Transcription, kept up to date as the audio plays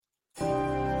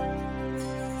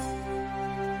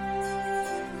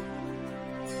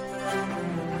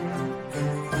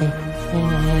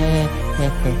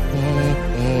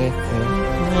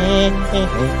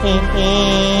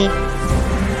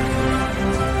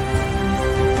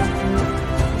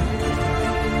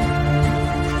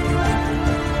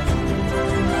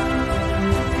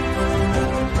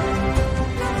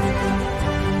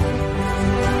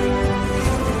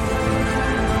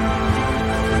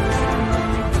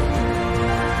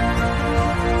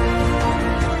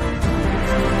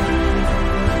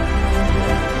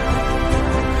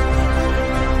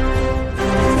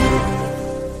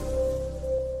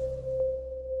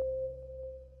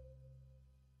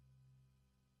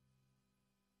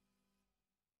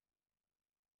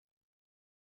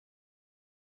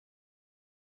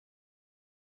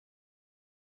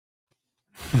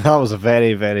That was a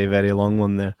very, very, very long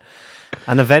one there.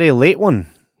 And a very late one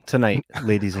tonight,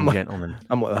 ladies and gentlemen.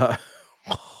 I'm like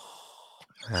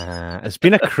that. It's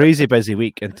been a crazy busy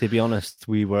week, and to be honest,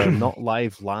 we were not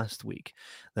live last week.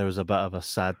 There was a bit of a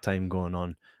sad time going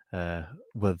on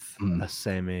with a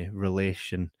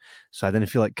semi-relation, so I didn't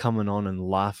feel like coming on and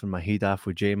laughing my head off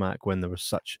with J-Mac when there were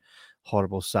such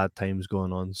horrible, sad times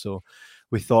going on. So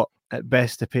we thought it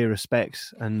best to pay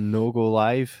respects and no go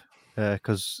live,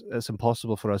 because it's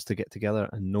impossible for us to get together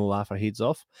and no laugh our heads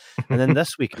off. And then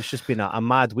this week, it's just been a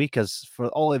mad week, as for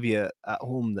all of you at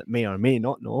home that may or may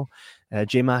not know,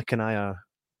 J-Mac and I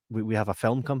we have a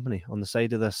film company on the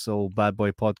side of this old bad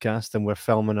boy podcast, and we're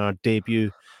filming our debut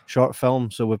short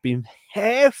film. So we've been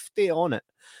hefty on it.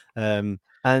 And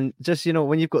just,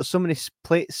 when you've got so many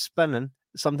plates spinning,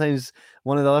 sometimes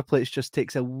one of the other plates just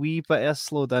takes a wee bit of a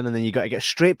slow down, and then you got to get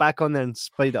straight back on there and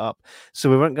speed it up. So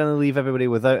we weren't going to leave everybody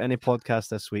without any podcast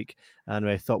this week, and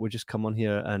I thought we'd just come on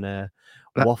here and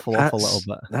waffle off a little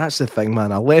bit. That's the thing,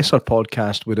 man. A lesser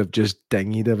podcast would have just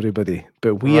dinged everybody,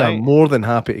 but we are more than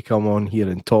happy to come on here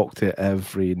and talk to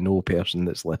every person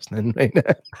that's listening right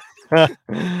now.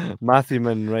 Matthew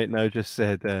Mann right now just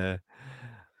said,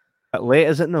 late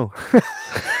is it? No.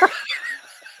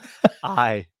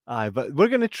 Aye, but we're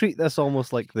going to treat this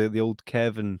almost like the old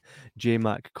Kevin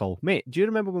J-Mac call. Mate, do you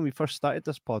remember when we first started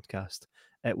this podcast?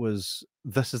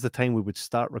 This is the time we would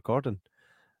start recording.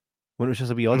 When it was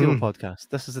just a wee audio podcast,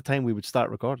 this is the time we would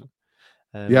start recording.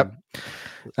 Yep.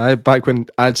 Back when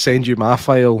I'd send you my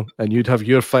file and you'd have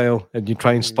your file and you'd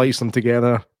try and splice them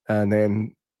together, and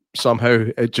then somehow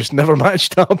it just never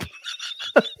matched up.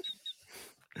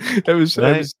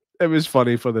 It was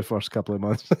funny for the first couple of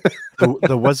months.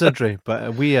 the wizardry,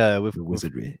 but we've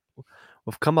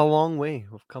come a long way.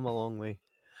 We've come a long way,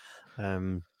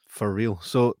 for real.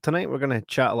 So tonight we're going to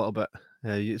chat a little bit.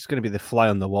 It's going to be the fly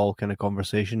on the wall kind of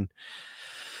conversation.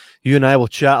 You and I will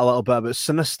chat a little bit about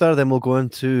Sinister, then we'll go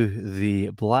into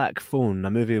The Black Phone, a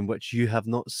movie in which you have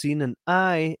not seen, and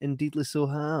I indeedly so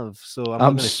have. So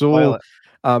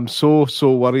I'm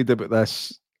so worried about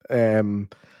this.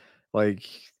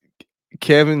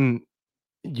 Kevin,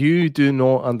 you do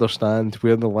not understand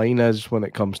where the line is when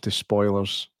it comes to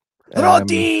spoilers.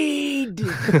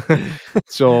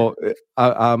 So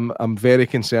I'm very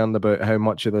concerned about how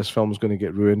much of this film is going to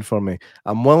get ruined for me.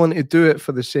 I'm willing to do it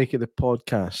for the sake of the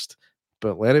podcast,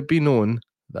 but let it be known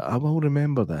that I will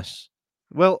remember this.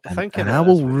 Well, and I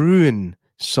will ruin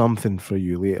something for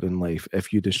you later in life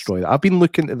if you destroy it. I've been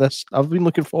looking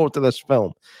forward to this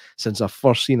film since I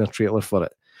first seen a trailer for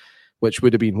it, which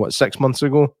would have been 6 months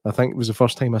ago. I think it was the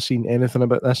first time I seen anything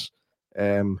about this.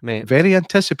 Very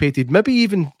anticipated, maybe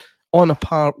even on a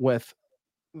par with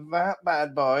that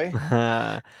bad boy.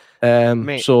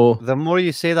 Mate, so the more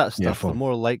you say that stuff, the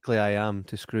more likely I am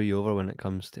to screw you over when it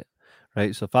comes to it.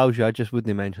 Right? So if I was you, I just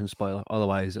wouldn't mention spoiler.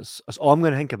 Otherwise, it's all I'm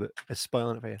going to think about is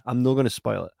spoiling it for you. I'm not going to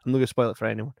spoil it. I'm not going to spoil it for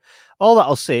anyone. All that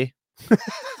I'll say. Those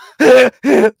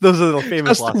are the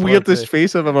famous. That's the weirdest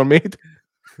face I've ever made.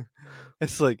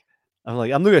 It's like I'm not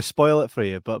going to spoil it for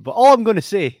you, but all I'm going to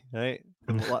say, right?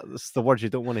 It's the words you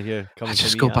don't want to hear. I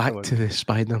just go back to the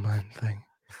Spider-Man thing.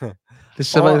 This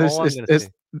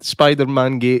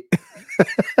Spider-Man gate.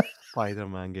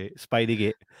 Spider-Man gate. Spidey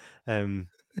gate.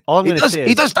 All I'm going to say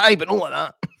he does die, but not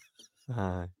like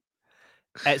that.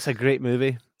 It's a great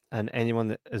movie, and anyone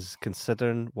that is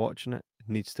considering watching it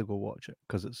needs to go watch it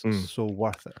because it's so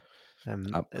worth it.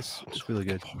 It's really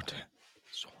good.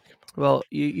 Well,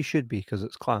 you should be, because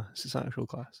it's class. It's actual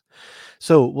class.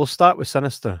 So we'll start with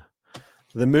Sinister,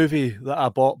 the movie that I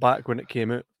bought back when it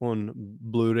came out on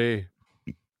Blu-ray.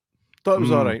 Thought it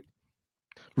was all right.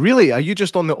 Really? Are you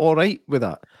just on the all right with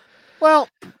that? Well,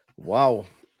 wow.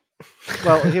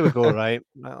 Well, here we go, right?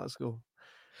 Let's go.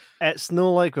 It's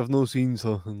no like we've no seen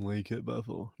something like it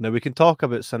before. Now, we can talk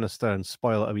about Sinister and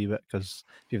spoil it a wee bit, because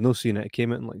if you've not seen it, it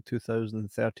came out in like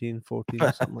 2013, 14,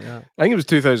 something like that. I think it was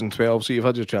 2012, so you've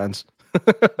had your chance.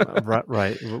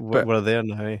 Right. But We're there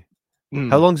now. Eh? How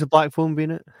mm, long's the black phone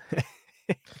been it?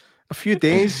 a few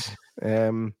days.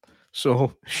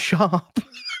 So shut up.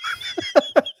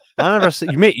 I never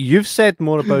said, mate. You've said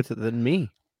more about it than me.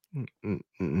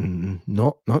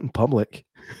 Not in public.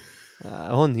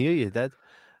 On here you did.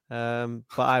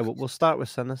 But we'll start with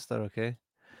Sinister, okay?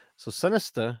 So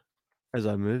Sinister is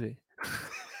a movie.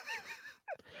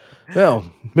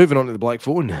 Well, moving on to the black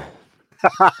phone.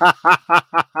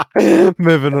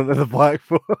 Moving on to the black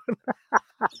phone.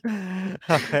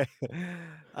 Okay.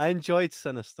 I enjoyed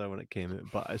Sinister when it came out,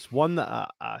 but it's one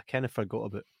that I kind of forgot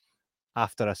about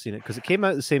after I seen it because it came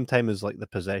out at the same time as like The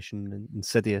Possession and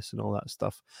Insidious and all that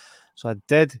stuff. So I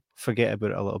did forget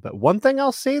about it a little bit. One thing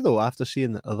I'll say though, after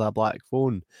seeing the black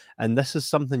phone, and this is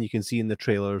something you can see in the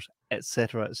trailers,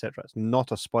 etc., etc. It's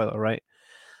not a spoiler, right?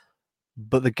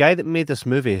 But the guy that made this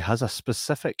movie has a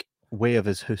specific way of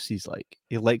his hussies. Like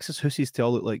he likes his hussies to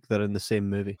all look like they're in the same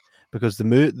movie because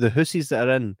the hussies that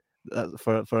are in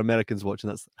for Americans watching,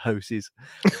 that's houses.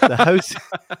 The house,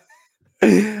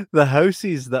 the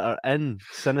houses that are in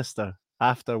Sinister.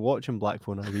 After watching Black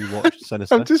Phone, I rewatched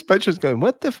Sinister. I'm just pictures going.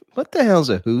 What the hell's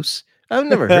a hoose? I've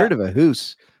never heard of a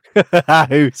hoose. A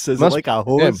hoose is it like a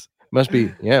hose? Must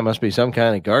be some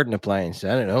kind of garden appliance.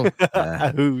 I don't know.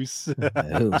 A hoose.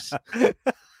 A hoose.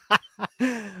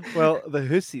 Well, the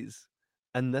hussies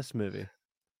in this movie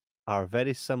are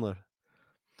very similar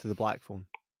to the Black Phone.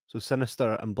 So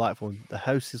Sinister and Black Phone, the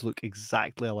houses look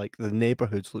exactly alike. The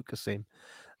neighborhoods look the same.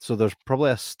 So there's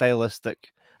probably a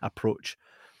stylistic approach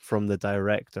from the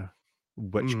director,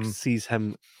 which sees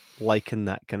him liking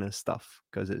that kind of stuff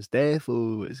because it's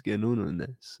defo what's going on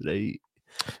this, right?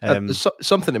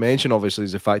 Something to mention, obviously,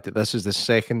 is the fact that this is the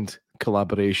second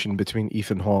collaboration between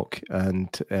Ethan Hawke and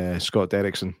Scott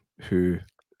Derrickson, who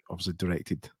obviously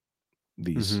directed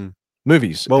these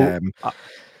movies. Well,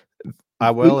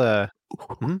 I will.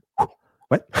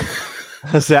 What?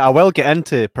 I will get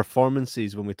into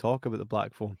performances when we talk about the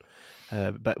Black Phone,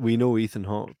 but we know Ethan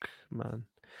Hawke, man.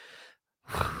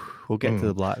 We'll get to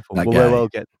the Black Phone. We will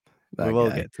get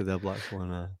to the Black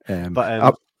Phone.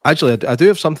 But actually, I do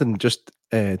have something just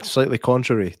slightly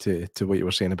contrary to what you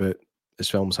were saying about his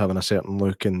films having a certain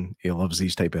look and he loves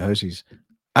these type of houses.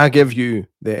 I give you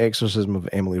The Exorcism of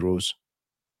Emily Rose.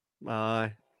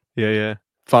 Yeah.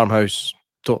 Farmhouse,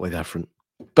 totally different.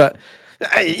 But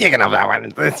you can have that one.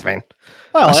 That's fine.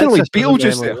 Well, I sound like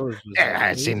Beetlejuice there.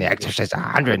 I've seen The Exorcist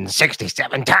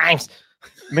 167 times.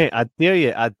 Mate, I dare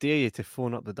you to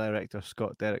phone up the director,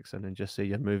 Scott Derrickson, and just say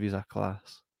your movies are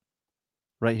class.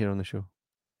 Right here on the show.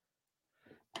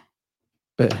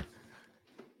 But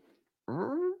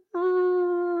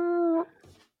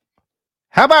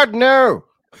how about no?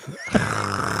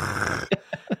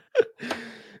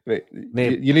 Mate,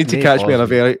 you need to catch me on a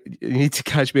very. You need to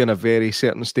catch me in a very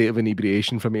certain state of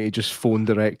inebriation for me to just phone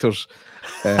directors.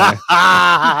 It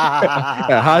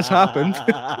has happened,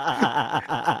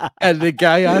 and the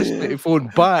guy asked me to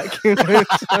phone back,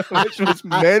 which was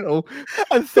mental.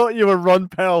 I thought you were Ron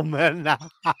Perlman.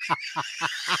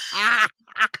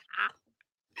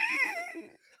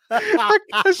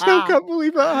 I still can't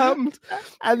believe that happened.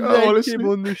 And then came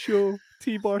on the show.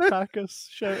 Tibor Takas,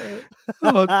 shout out.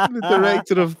 The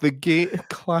director of The Gate,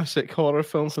 classic horror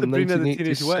film from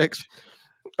 1986.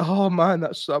 Oh man,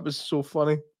 that was so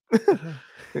funny.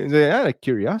 Out of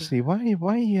curiosity, why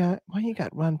you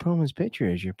got Ron Perlman's picture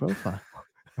as your profile?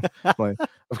 Like,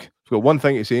 I've got one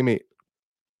thing to say, mate.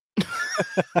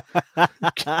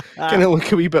 Kind of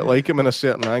look a wee bit like him in a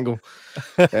certain angle.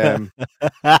 That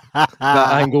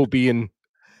angle being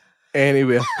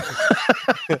anywhere.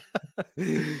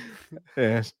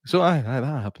 Yes. So that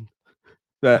happened.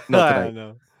 Not tonight. I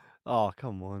know. Oh,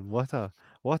 come on. What a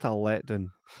letdown.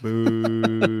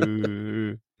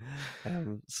 Boo.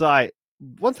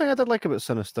 One thing I did like about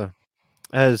Sinister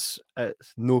is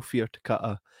it's no fear to cut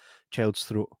a child's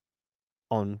throat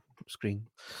on screen.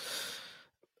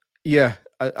 Yeah,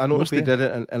 I noticed they did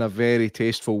it in a very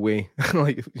tasteful way,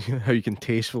 like how you can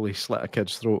tastefully slit a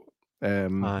kid's throat.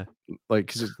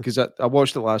 Like because I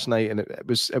watched it last night and it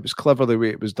was clever the way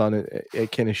it was done.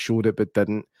 It kind of showed it but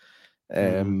didn't.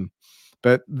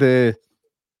 But the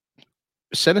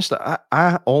Sinister,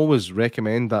 I always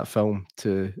recommend that film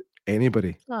to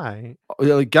anybody. Like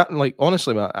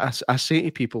honestly, man, I say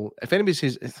to people, if anybody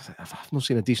says I've not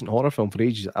seen a decent horror film for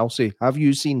ages, I'll say, have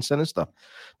you seen Sinister?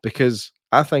 Because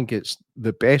I think it's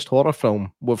the best horror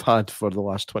film we've had for the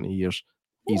last 20 years.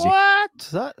 Easy. What?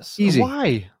 That's easy.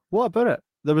 Why? What about it?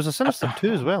 There was a Sinister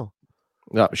 2 as well.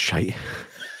 That was shite.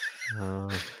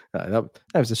 That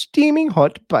was a steaming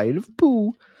hot pile of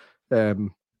poo.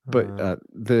 But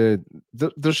there's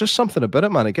just something about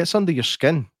it, man. It gets under your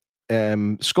skin.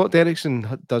 Scott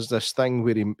Derrickson does this thing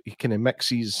where he kind of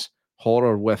mixes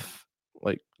horror with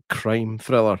like crime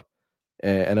thriller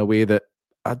in a way that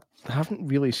I haven't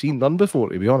really seen done before,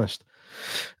 to be honest.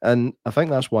 And I think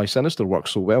that's why Sinister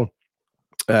works so well.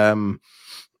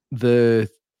 The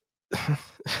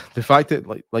the fact that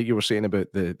like you were saying about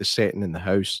the setting in the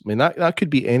house, I mean that could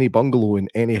be any bungalow in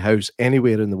any house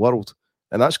anywhere in the world,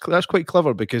 and that's quite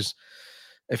clever, because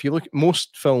if you look,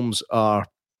 most films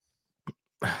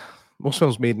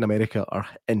made in America are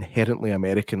inherently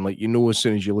American. Like, as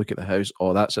soon as you look at the house,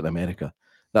 oh, that's in America.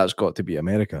 That's got to be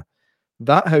America.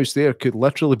 That house there could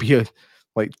literally be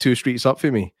like 2 streets up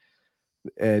for me.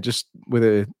 Just with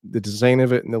the design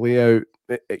of it and the layout,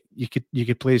 you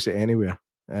could place it anywhere.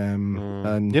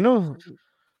 And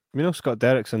Scott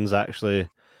Derrickson's actually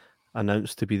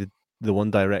announced to be the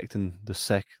one directing the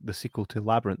sequel to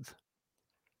Labyrinth.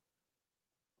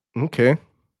 Okay,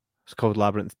 it's called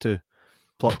Labyrinth 2.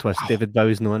 Plot twist: David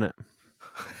Bowie's not in it.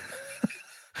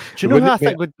 Do you know who I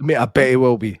think would? Mate, I bet he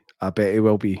will be.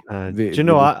 Do you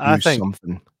know? I think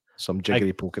some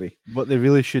jiggery pokery. What they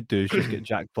really should do is just get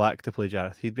Jack Black to play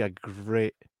Jareth. He'd be a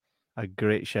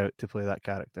great shout to play that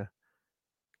character.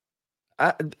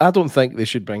 I don't think they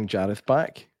should bring Jareth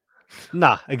back.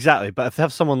 Nah, exactly. But if they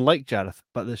have someone like Jareth,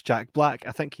 but there's Jack Black,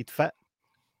 I think he'd fit.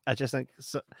 I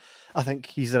think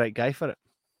he's the right guy for it.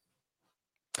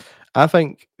 I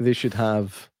think they should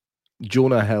have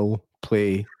Jonah Hill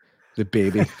play the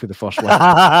baby for the first one.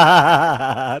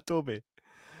 Toby.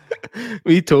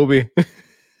 Me, Toby.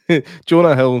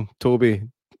 Jonah Hill, Toby.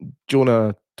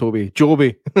 Jonah, Toby.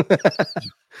 Joby.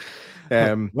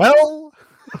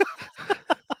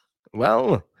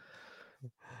 Well,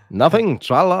 nothing.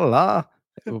 Tra-la-la.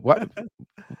 What?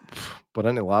 We're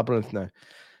in the Labyrinth now.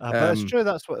 But it's true.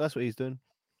 That's what he's doing.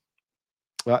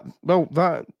 I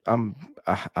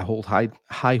hold high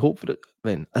hope for it.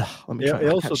 Then let me try.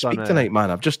 I can't speak tonight,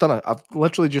 man. I've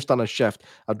literally just done a shift.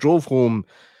 I drove home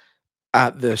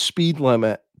at the speed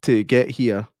limit to get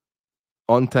here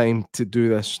on time to do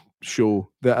this show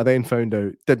that I then found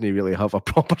out didn't really have a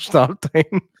proper start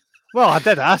time. Well, I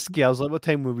did ask you. I was like, "What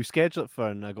time will we schedule it for?"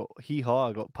 And I got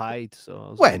I got pied. So I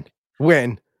was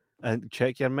when? And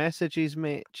check your messages,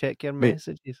 mate. Check your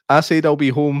messages. I said I'll be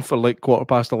home for like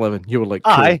 11:15. You were like,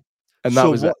 cool. Aye. And that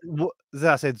was it.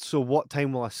 I said, so what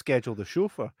time will I schedule the show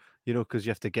for? Because you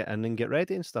have to get in and get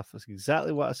ready and stuff. That's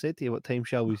exactly what I said to you. What time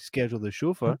shall we schedule the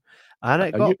show for? And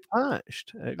it got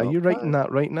patched. Are you writing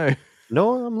that right now?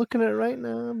 No, I'm looking at it right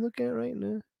now.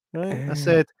 Right. I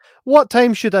said, what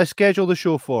time should I schedule the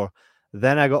show for?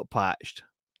 Then I got patched.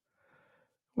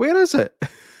 Where is it?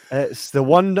 It's the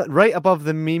one right above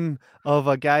the meme of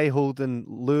a guy holding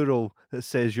Luro that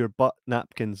says, "Your butt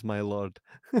napkins, my lord."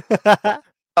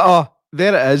 Oh,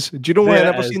 there it is. Do you know why I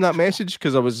never seen that message?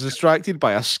 Because I was distracted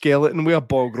by a skeleton with a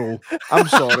bog roll. I'm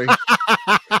sorry.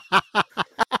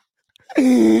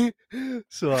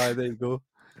 So there you go.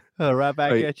 Right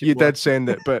back at you. You did send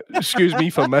it, but excuse me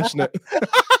for missing it.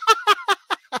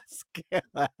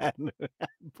 Skeleton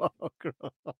bog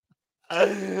roll.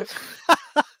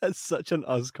 It's such an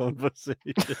us conversation.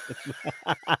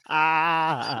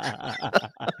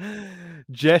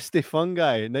 Jesty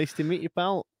Fungi, nice to meet you,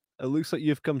 pal. It looks like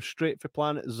you've come straight for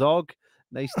Planet Zog.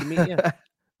 Nice to meet you.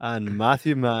 And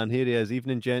Matthew, man, here he is.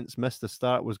 Evening, gents. Missed the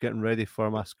start. Was getting ready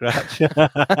for my scratch.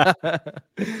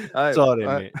 Sorry,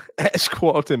 mate. It's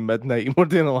midnight. We're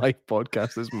doing a live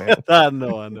podcast, as man. I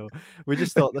know. We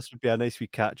just thought this would be a nice wee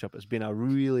catch up. It's been a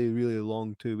really, really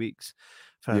long 2 weeks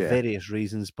for various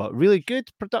reasons, but really good,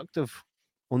 productive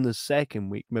on the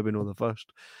second week, maybe not the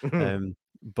first.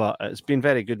 But it's been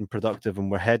very good and productive,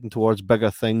 and we're heading towards bigger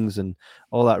things and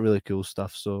all that really cool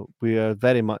stuff. So we are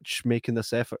very much making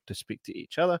this effort to speak to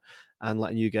each other and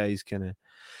letting you guys kind of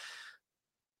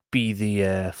be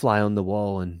the fly on the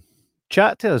wall and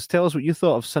chat to us. Tell us what you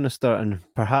thought of Sinister and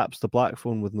perhaps the Black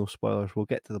Phone with no spoilers. We'll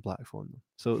get to the Black Phone.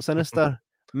 So Sinister,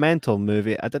 mental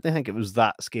movie. I didn't think it was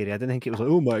that scary. I didn't think it was like,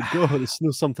 oh my God, it's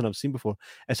not something I've seen before.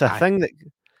 It's a thing that...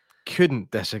 Couldn't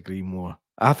disagree more.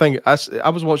 I think I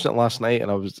was watching it last night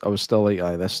and I was still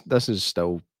like, this is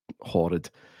still horrid.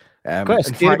 Quite a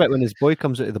scary bit when his boy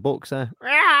comes out of the box.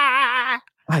 That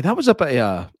was a bit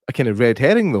of a kind of red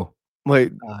herring though.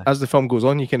 Like as the film goes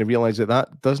on, you kind of realise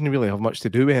that doesn't really have much to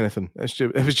do with anything. It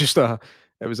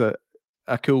was a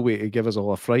cool way to give us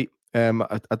all a fright.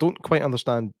 I don't quite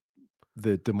understand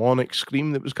the demonic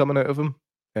scream that was coming out of him.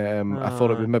 I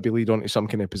thought it would maybe lead on to some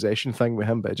kind of possession thing with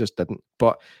him, but it just didn't.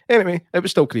 But anyway, it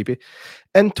was still creepy.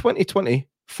 In 2020,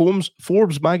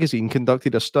 Forbes magazine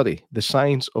conducted a study, the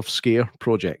Science of Scare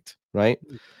Project, right?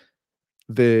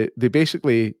 they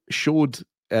basically showed,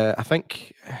 I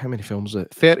think, how many films?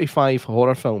 35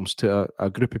 horror films to a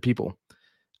group of people,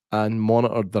 and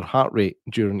monitored their heart rate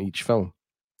during each film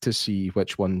to see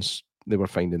which ones they were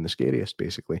finding the scariest,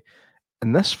 basically.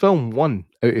 And this film won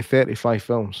out of 35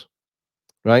 films,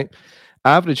 right?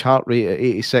 Average heart rate at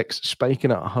 86,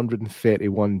 spiking at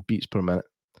 131 beats per minute.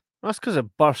 That's because it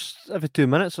bursts every 2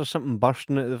 minutes or something,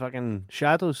 bursting out of the fucking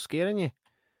shadows, scaring you.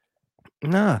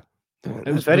 Nah.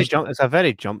 It was it's a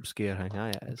very jump scare thing. Aye,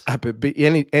 it is. But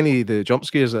any of the jump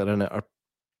scares that are in it are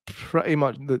pretty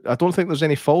much. I don't think there's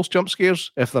any false jump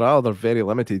scares. If there are, they're very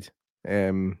limited.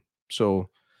 So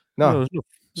no,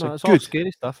 it's all scary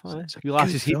stuff. You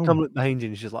lass's heat coming up behind you,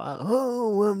 and she's like,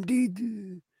 "Oh, I'm dead."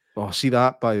 Oh, see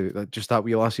that by just that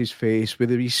wee lassie's face with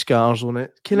the wee scars on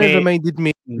it. Kind of reminded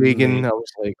me of Reagan. I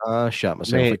was like, shut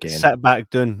myself again. Sit back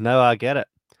down. Now I get it.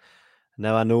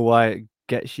 Now I know why it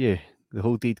gets you. The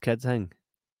whole dead kids thing.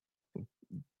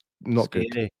 Not scary.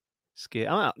 Good.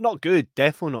 Scary. Not good.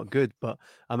 Definitely not good. But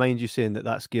I mind you saying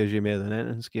that scares you more than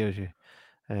anything scares you.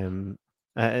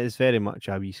 It's very much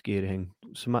a wee scary thing.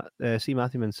 So, C.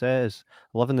 Matthewman says,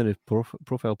 loving the new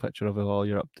profile picture of all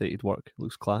your updated work. It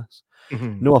looks class.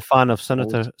 No, a fan of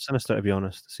Sinister, to be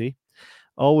honest. See?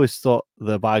 Always thought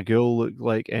the Bagul looked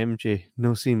like MJ.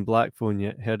 No seen Black Phone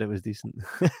yet. Heard it was decent.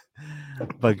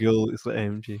 Bagul looks like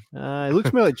MJ. He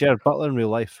looks more like Gerard Butler in real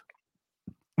life.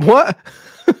 What?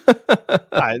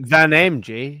 Than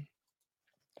MJ.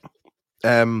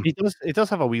 He does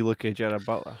have a wee look at Gerard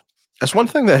Butler. It's one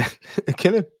thing that it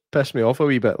kind of pissed me off a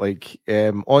wee bit. Like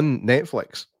on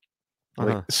Netflix,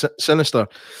 like Sinister.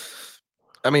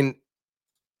 I mean,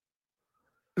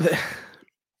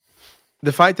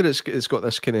 the fact that it's got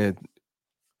this kind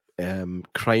of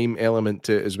crime element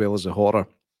to it as well as a horror,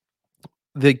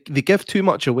 they give too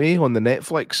much away on the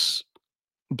Netflix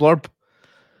blurb.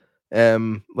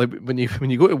 Like when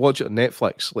you go to watch it on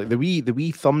Netflix, like the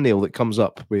wee thumbnail that comes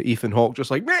up with Ethan Hawke just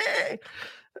like, meh,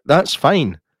 that's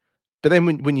fine. But then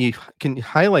when you can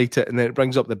highlight it and then it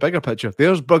brings up the bigger picture,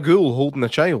 there's Bagul holding a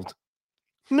child.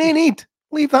 No need.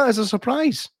 Leave that as a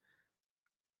surprise.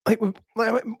 Like,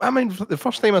 I mean, the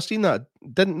first time I seen that, I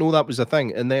didn't know that was a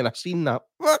thing, and then I seen that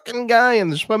fucking guy in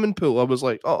the swimming pool. I was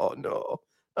like, oh no,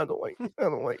 I don't like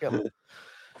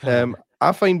him.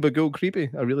 I find Bagul creepy.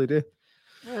 I really do.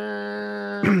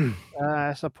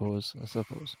 I suppose.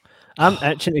 I'm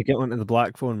itching to get onto the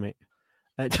Black Phone, mate.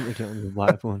 Itching to get onto the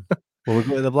Black Phone. Well, we'll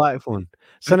go to the Black Phone.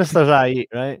 Sinister's right?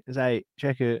 It's right.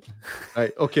 Check it.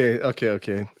 Right. Okay.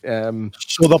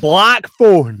 So the Black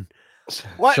Phone.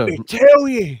 Let me tell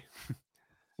you.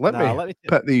 Let me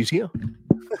put these here.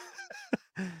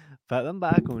 Put them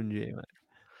back on you, man.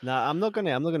 Nah, I'm not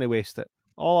gonna waste it.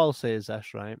 All I'll say is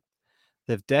this, right?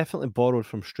 They've definitely borrowed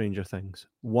from Stranger Things,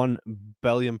 1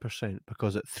 billion%,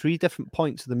 because at 3 different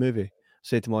points of the movie, I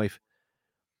said to my wife,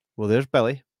 well, there's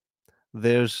Billy,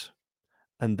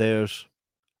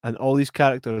 and all these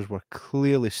characters were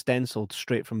clearly stenciled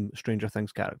straight from Stranger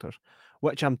Things characters,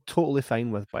 which I'm totally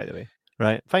fine with, by the way.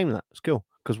 Right? Fine with that. It's cool.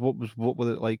 Because what was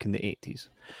it like in the 80s?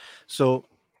 So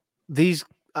these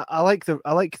I like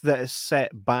that it's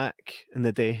set back in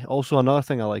the day. Also, another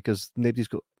thing I like is nobody's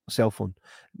got a cell phone.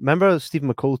 Remember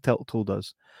Stephen McCall told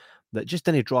us that just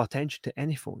didn't draw attention to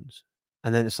any phones.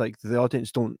 And then it's like the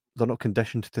audience they're not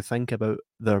conditioned to think about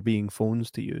there being phones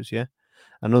to use, yeah?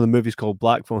 I know the movie's called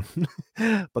Black Phone,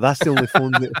 but that's the only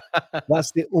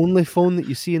phone that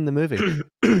you see in the movie.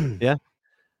 Yeah.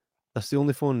 That's the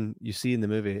only phone you see in the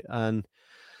movie. And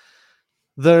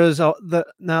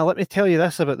now let me tell you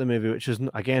this about the movie, which is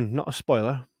again not a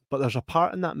spoiler, but there's a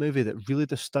part in that movie that really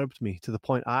disturbed me to the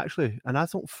point I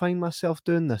don't find myself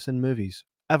doing this in movies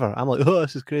ever. I'm like, oh,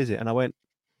 this is crazy. And I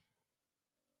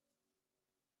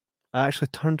actually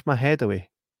turned my head away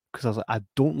because I was like, I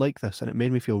don't like this, and it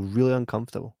made me feel really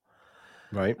uncomfortable.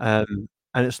 Right. And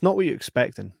it's not what you're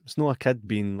expecting. It's not a kid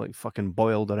being like fucking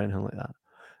boiled or anything like that.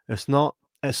 It's not.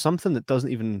 It's something that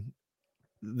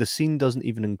the scene doesn't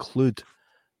even include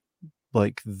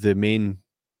like the main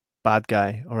bad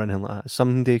guy or anything like that.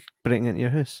 Somebody breaking into your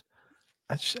house.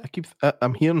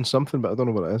 I'm hearing something, but I don't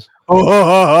know what it is.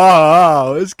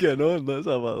 What's going on? Let's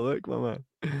have a look, my man.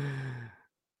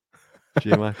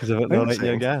 J-Mac, is it not right in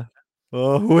your gaff?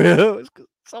 Oh, well,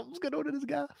 something's going on in his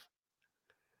gaff.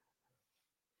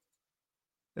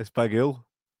 It's Bagul.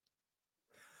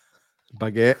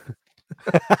 Baguette.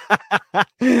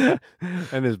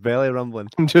 And his belly rumbling.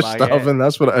 I'm just starving,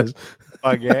 that's what it is.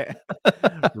 Baguette.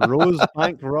 Rose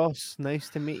Bank Ross, nice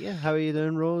to meet you. How are you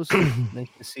doing, Rose? Nice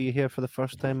to see you here for the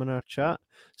first time in our chat.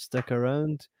 Stick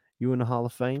around. You in the Hall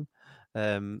of Fame.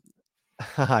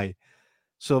 Hi.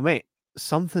 So, mate,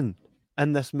 something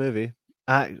in this movie,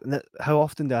 How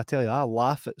often do I tell you? I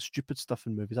laugh at stupid stuff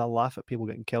in movies. I laugh at people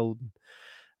getting killed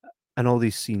and all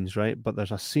these scenes, right? But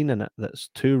there's a scene in it that's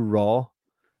too raw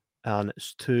and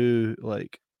it's too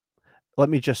like. Let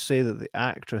me just say that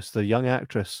the young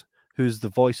actress, who's the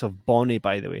voice of Bonnie,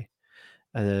 by the way,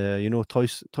 Toy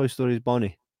Story's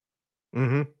Bonnie.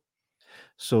 Mm-hmm.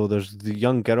 So there's the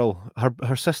young girl.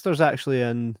 Her sister's actually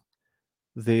in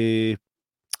the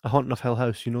A Haunting of Hill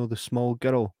House. You know, the small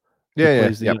girl who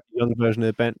plays the young version of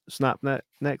the bent snap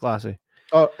neck lassie.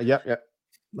 Oh, yeah.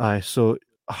 Aye, so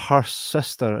her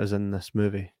sister is in this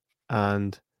movie,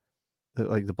 and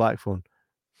like the Black Phone,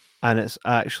 and it's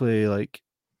actually like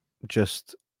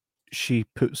just she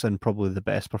puts in probably the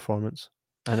best performance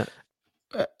in it.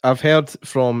 I've heard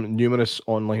from numerous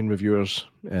online reviewers,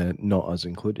 not us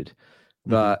included,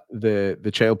 that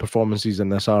the child performances in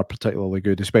this are particularly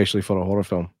good, especially for a horror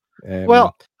film.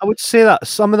 Well, I would say that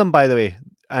some of them, by the way,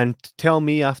 and tell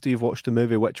me after you've watched the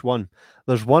movie which one.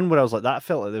 There's one where I was like, that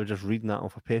felt like they were just reading that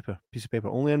off a piece of paper,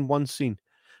 only in one scene.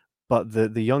 But the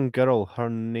young girl, her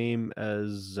name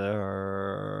is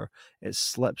it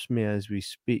slips me as we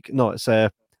speak. No, it's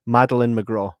Madeline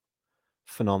McGraw.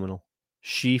 Phenomenal.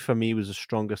 She for me was the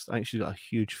strongest. I think she's got a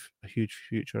huge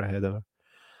future ahead of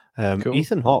her. Cool.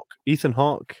 Ethan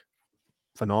Hawke,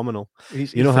 phenomenal.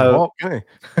 He's you know Ethan how Hawke,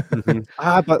 isn't he?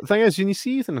 but the thing is, when you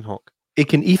see Ethan Hawke, he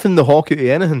can Ethan the Hawke out of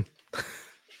anything.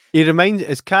 He reminds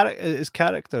his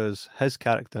character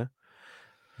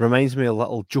reminds me a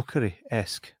little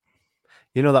Jokery-esque.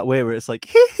 You know that way where it's like,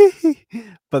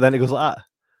 but then it goes like that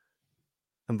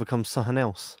and becomes something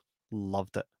else.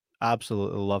 Loved it.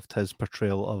 Absolutely loved his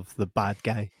portrayal of the bad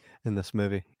guy in this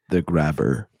movie. The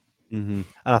Grabber. And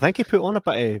I think he put on a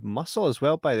bit of muscle as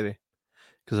well, by the way,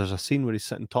 because there's a scene where he's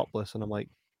sitting topless, and I'm like,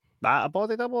 that a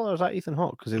body double or is that Ethan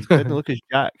Hawke? Because he didn't look as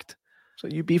jacked. So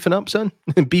you beefing up, son?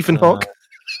 Beefing Hawke?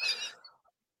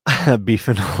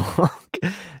 Beefing Hawke.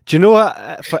 Do you know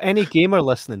what? For any gamer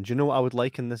listening, do you know what I would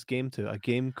like in this game to? A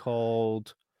game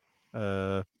called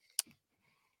what's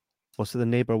it, the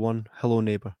neighbor one? Hello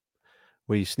Neighbor,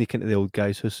 where you sneak into the old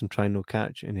guy's house and try and no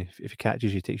catch, and if he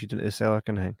catches you, takes you into the cellar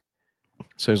kind of thing.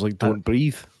 Sounds like Don't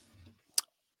Breathe.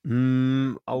 A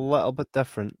little bit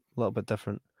different.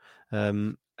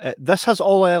 This has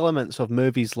all elements of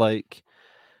movies like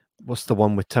what's the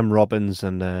one with Tim Robbins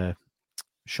and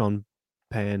Sean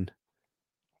Penn,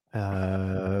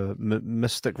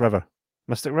 Mystic River.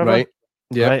 Right.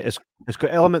 Yeah. Right. It's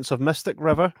got elements of Mystic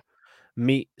River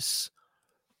meets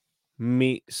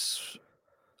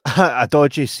a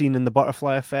dodgy scene in The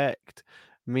Butterfly Effect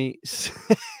meets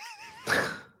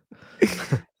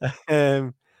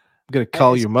I'm gonna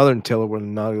call your mother and tell her what a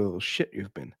naughty little shit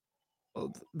you've been.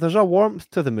 There's a warmth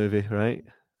to the movie, right?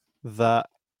 That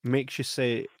makes you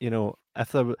say,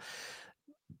 if there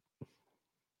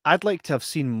I'd like to have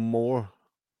seen more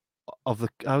of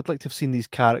I would like to have seen these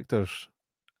characters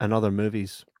in other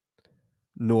movies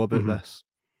know about this.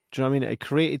 Do you know what I mean? It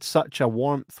created such a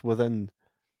warmth within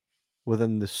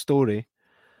the story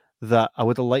that I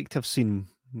would have liked to have seen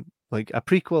like a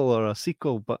prequel or a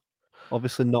sequel, but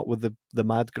obviously not with the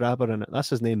mad grabber in it. That's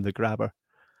his name, the Grabber.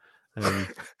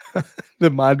 The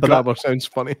mad grabber sounds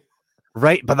funny.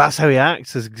 Right, but that's how he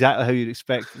acts, is exactly how you'd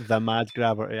expect the mad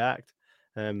grabber to act.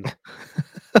 The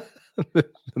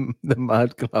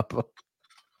mad grabber.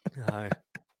 Aye.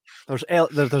 There's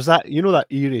that, that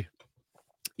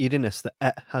eeriness that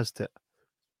it has to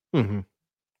it.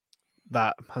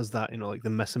 That has that, like the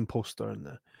missing poster and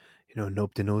the,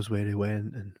 nobody knows where he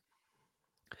went, and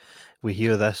we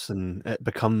hear this and it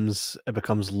becomes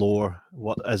lore.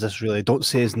 What is this really? Don't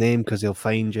say his name because he'll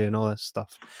find you and all this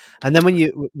stuff. And then when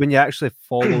you actually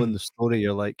follow in the story,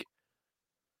 you're like,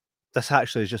 this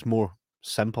actually is just more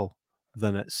simple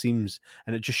than it seems,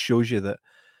 and it just shows you that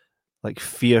like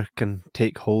fear can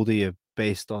take hold of you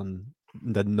based on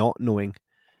the not knowing,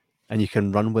 and you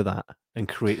can run with that and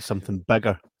create something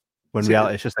bigger. When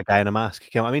reality, it's just a guy in a mask.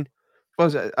 You know what I mean?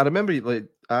 Well, I remember, like,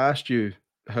 I asked you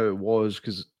how it was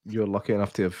because you're lucky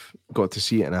enough to have got to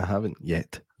see it, and I haven't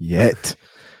yet.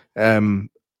 And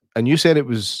you said it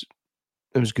was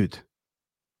good.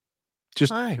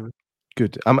 Just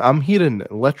good. I'm hearing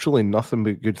literally nothing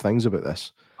but good things about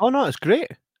this. Oh no, it's great.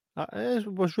 It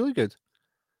was really good.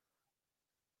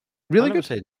 Really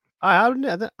good. I'm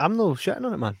no shitting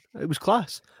on it, man. It was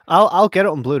class. I'll get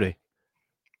it on Blu-ray.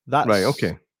 That's right.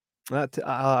 Okay.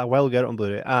 I will get it on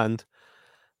Blu-ray, and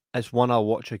it's one I'll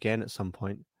watch again at some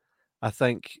point. I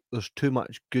think there's too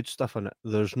much good stuff in it.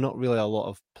 There's not really a lot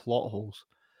of plot holes.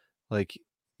 Like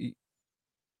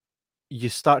you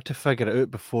start to figure it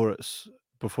out before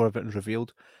everything's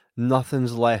revealed.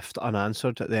 Nothing's left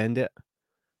unanswered at the end of it.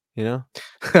 You know?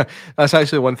 That's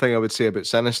actually one thing I would say about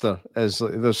Sinister is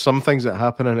like, there's some things that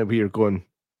happen in it where you're going,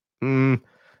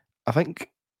 I think,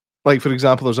 like for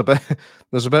example, there's a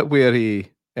bit where he's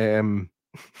in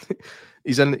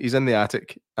the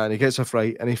attic and he gets a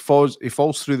fright and he falls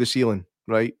through the ceiling,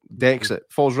 right? Decks it,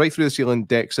 falls right through the ceiling,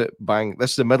 decks it, bang.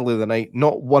 This is the middle of the night.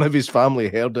 Not one of his family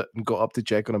heard it and got up to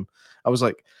check on him. I was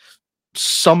like,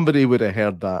 somebody would have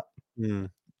heard that. Do you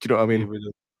know what I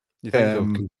mean? You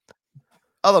think so?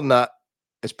 Other than that,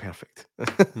 it's perfect.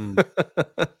 I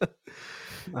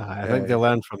think they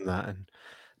learned from that. And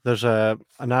there's an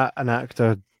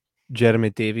actor, Jeremy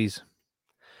Davies.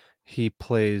 He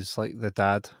plays like the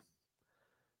dad.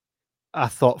 I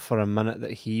thought for a minute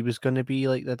that he was going to be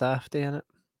like the Daphne in it,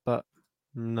 but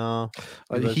no.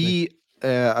 I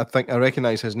think I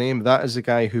recognize his name. That is the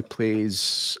guy who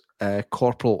plays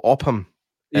Corporal Opham.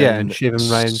 Yeah, and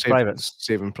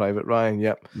Saving Private Ryan.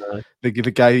 Yep, the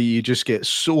guy you just get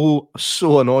so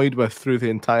annoyed with through the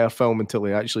entire film until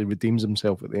he actually redeems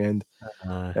himself at the end.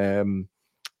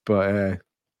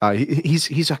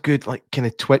 He's a good, like, kind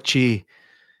of twitchy,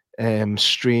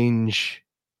 strange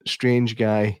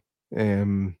guy.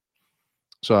 So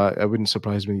I wouldn't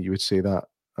surprise me that you would say that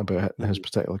about his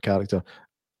particular character.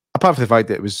 Apart from the fact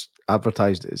that it was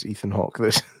advertised as Ethan Hawke,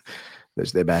 that's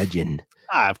the Imagine.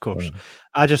 Of course.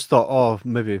 I just thought, oh,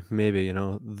 maybe, you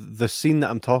know, the scene that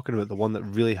I'm talking about, the one that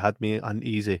really had me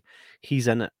uneasy, he's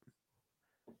in it.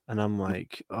 And I'm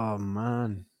like, oh,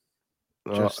 man.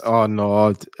 Oh,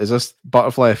 no. Is this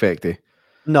butterfly effecty?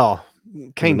 No,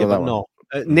 kind of, but no.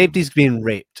 Nobody's being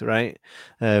raped, right?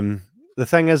 The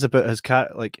thing is about his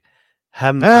cat, like,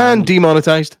 him and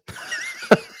demonetized.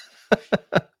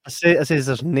 I say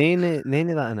there's none of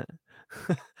that in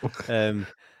it.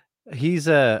 He's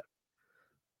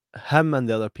him and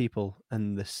the other people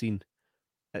in the scene.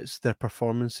 It's their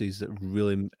performances that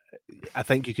really. I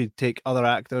think you could take other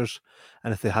actors,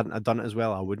 and if they hadn't have done it as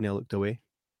well, I wouldn't have looked away.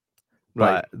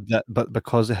 Right. But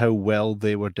because of how well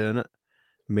they were doing it,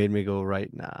 made me go, right,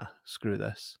 nah, screw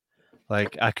this.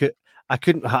 Like I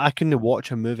couldn't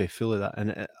watch a movie full of that,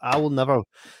 and I will never.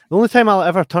 The only time I'll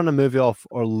ever turn a movie off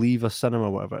or leave a cinema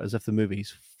or whatever is if the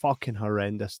movie's fucking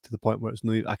horrendous to the point where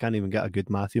I can't even get a good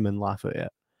Matthew Man laugh at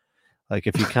it. Like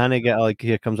if you kind of get like,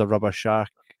 here comes a rubber shark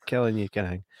killing you, kind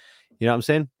of thing. You know what I'm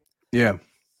saying? Yeah.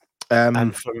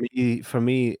 And for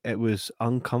me, it was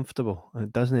uncomfortable. And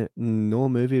it doesn't. No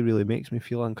movie really makes me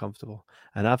feel uncomfortable.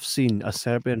 And I've seen a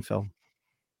Serbian film.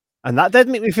 And that did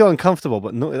make me feel uncomfortable,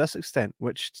 but not to this extent,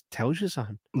 which tells you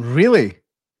something. Really?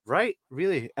 Right,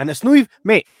 really. And it's not even,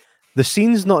 mate, the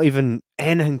scene's not even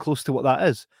anything close to what that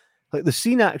is. Like, the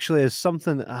scene actually is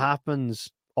something that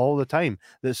happens all the time.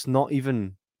 That's not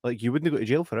even, like, you wouldn't go to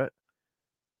jail for it.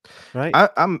 Right?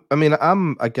 I'm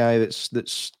a guy that's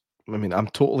I'm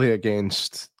totally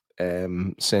against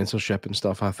censorship and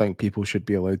stuff. I think people should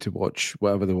be allowed to watch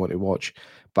whatever they want to watch.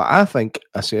 But I think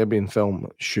a Serbian film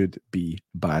should be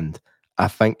banned. I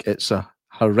think it's a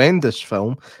horrendous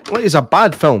film. Like, it's a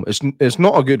bad film. It's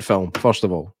not a good film, first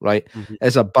of all, right? Mm-hmm.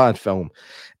 It's a bad film.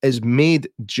 It's made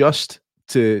just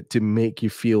to make you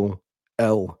feel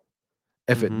ill.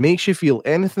 If it makes you feel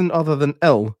anything other than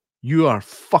ill, you are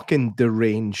fucking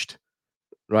deranged,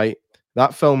 right?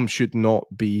 That film should not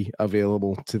be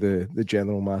available to the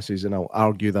general masses, and I'll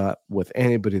argue that with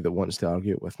anybody that wants to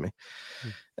argue it with me.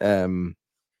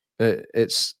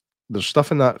 There's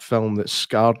stuff in that film that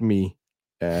scarred me,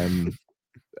 and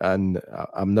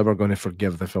I'm never going to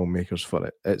forgive the filmmakers for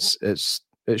it.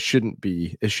 It shouldn't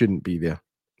be there.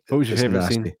 What was your favorite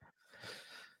scene?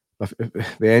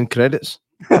 The end credits.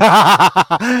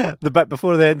 The bit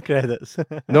before the end credits.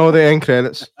 No, the end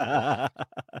credits.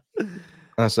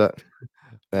 That's it.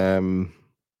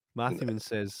 Matthew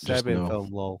says Serbian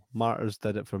film, lol. Martyrs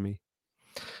did it for me.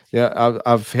 Yeah,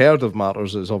 I've heard of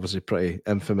Martyrs. It's obviously pretty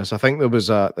infamous. I think it's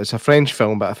a French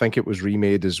film, but I think it was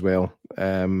remade as well.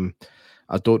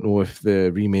 I don't know if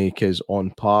the remake is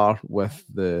on par with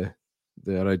the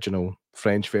original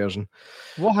French version.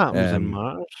 What happens in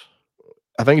Martyrs?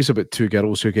 I think it's about two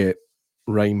girls who get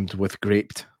rhymed with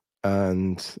graped,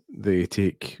 and they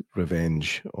take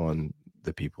revenge on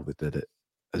the people that did it.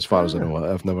 As far as I know,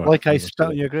 I've never like I spit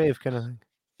on your grave kind of thing.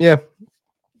 Yeah.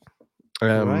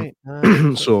 Right.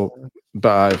 So,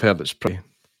 but I've heard it's pretty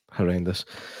horrendous.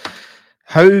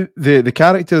 How the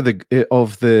character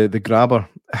of the grabber?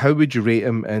 How would you rate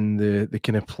him in the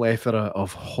kind of plethora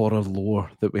of horror lore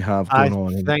that we have going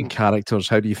on and characters?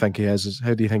 How do you think he is?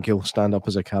 How do you think he'll stand up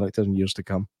as a character in years to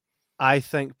come? I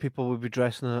think people would be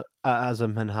dressing as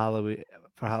him in Halloween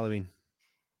for Halloween.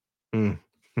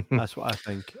 That's what I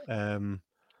think.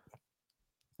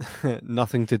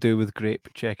 Nothing to do with grape.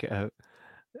 Check it out.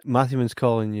 Matthewman's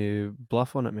calling you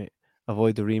bluff on it, mate.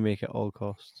 Avoid the remake at all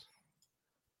costs.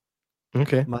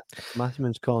 Okay.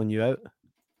 Matthewman's calling you out.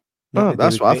 Oh,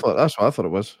 that's what I thought. That's what I thought it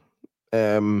was.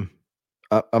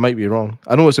 I might be wrong.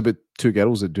 I know it's about two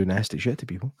girls that do nasty shit to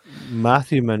people.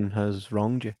 Matthewman has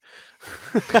wronged you.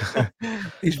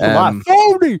 He's like,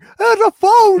 phony! It's a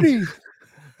phony!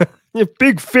 You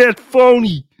big fat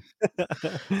phony!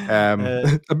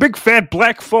 A big fat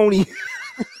black phony.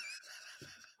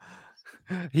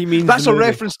 He means that's a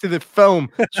reference to the film.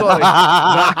 Sorry.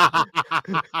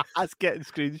 That's getting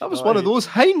screenshot. That was one of those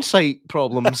hindsight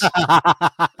problems.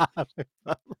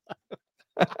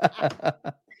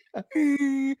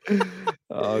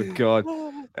 Oh God.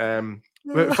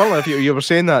 But funnily enough, you were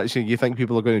saying that you think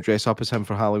people are going to dress up as him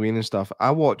for Halloween and stuff.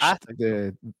 I watched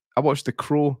The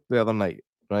Crow the other night,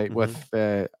 right, with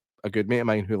a good mate of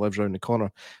mine who lives around the corner,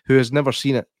 who has never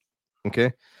seen it.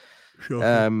 Okay.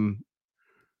 Sure.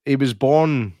 He was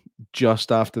born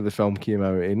just after the film came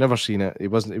out. He'd never seen it. He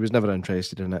was never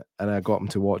interested in it. And I got him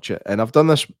to watch it. And I've done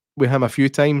this with him a few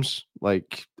times.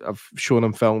 Like, I've shown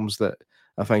him films that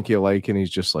I think he'll like, and he's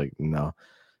just like, no.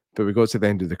 But we got to the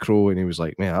end of The Crow, and he was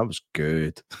like, man, that was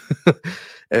good.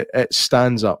 It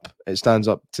stands up. It stands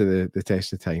up to the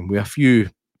test of time with a few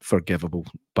forgivable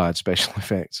bad special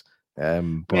effects.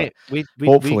 But mate, we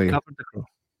hopefully, covered The Crow.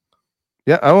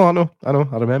 Yeah, I know. I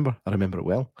remember it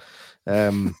well.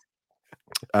 Yeah,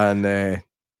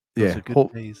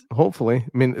 hopefully.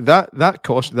 I mean, that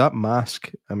cost, that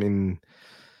mask, I mean,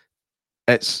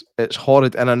 it's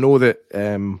horrid, and I know that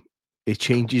he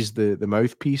changes the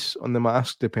mouthpiece on the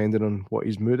mask depending on what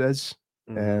his mood is.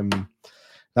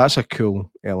 That's a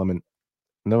cool element.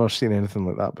 Never seen anything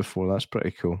like that before. That's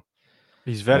pretty cool.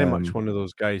 He's very much one of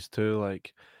those guys too.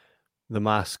 Like, the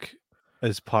mask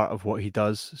is part of what he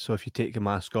does. So if you take the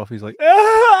mask off, he's like,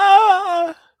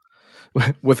 ah!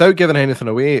 Without giving anything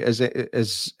away, is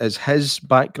his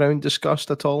background discussed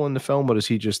at all in the film, or is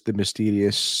he just the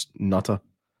mysterious nutter?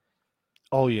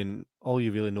 All you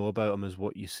really know about him is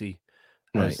what you see.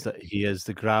 Right. Is that he is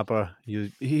the grabber.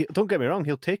 He don't get me wrong,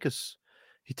 he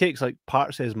takes like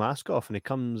parts of his mask off, and he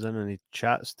comes in and he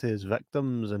chats to his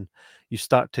victims, and you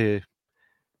start to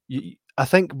I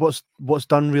think what's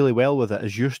done really well with it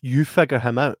is you figure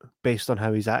him out based on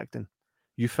how he's acting.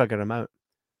 You figure him out.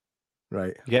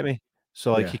 Right. You get me?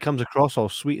 So like, he comes across all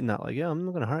sweet and that, like, yeah, I'm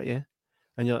not gonna hurt you.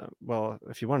 And you're like, well,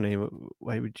 if you weren't,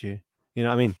 why would you? You know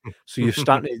what I mean? So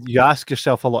you ask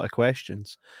yourself a lot of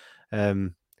questions.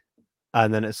 And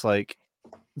then it's like,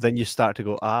 then you start to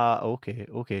go,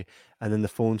 okay. And then the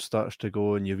phone starts to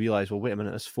go, and you realize, well, wait a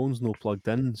minute, this phone's no plugged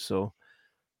in. So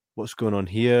what's going on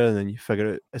here? And then you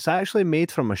figure out it's actually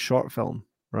made from a short film,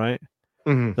 right?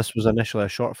 This was initially a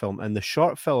short film, and the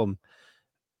short film,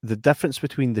 the difference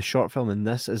between the short film and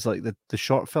this is like the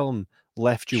short film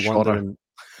left you wondering.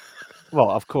 Well,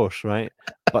 of course, right?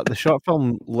 But the short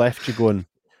film left you going,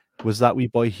 was that wee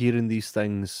boy hearing these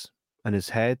things in his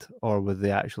head, or were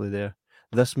they actually there?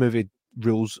 This movie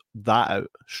rules that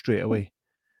out straight away.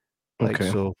 Like,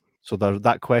 so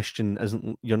that question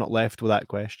isn't, you're not left with that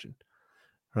question,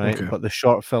 right? Okay. But the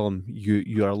short film,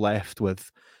 you are left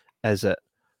with, is it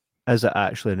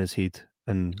actually in his head?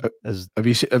 And have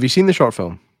you seen the short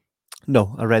film?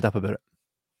 No, I read up about it.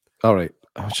 All right.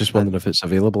 I was just wondering if it's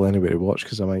available anywhere to watch,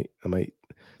 because I might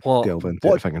delve into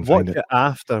it if I can find it.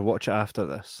 Watch it after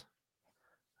this.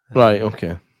 Right.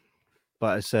 Okay.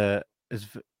 But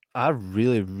I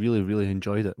really, really, really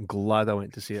enjoyed it. I'm glad I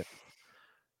went to see it.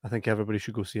 I think everybody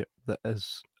should go see it.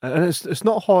 And it's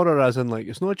not horror as in, like,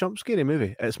 it's not a jump scary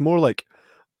movie. It's more like,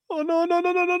 oh no,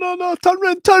 turn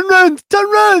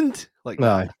round. Like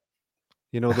that.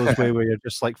 You know, those way where you're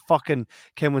just like, fucking,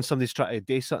 when somebody's trying to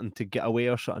do something to get away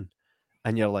or something,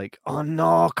 and you're like, oh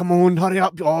no, come on, hurry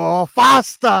up, oh,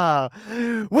 faster,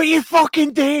 what are you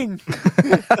fucking doing?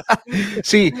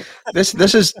 See, this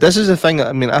is the thing.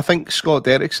 I mean, I think Scott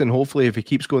Derrickson, hopefully, if he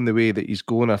keeps going the way that he's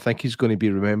going, I think he's going to be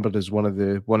remembered as one of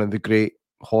the great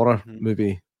horror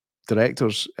movie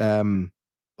directors.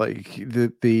 Like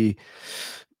The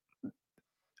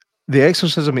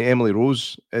Exorcism of Emily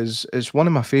Rose is one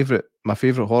of my favorite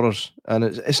horrors, and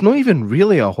it's not even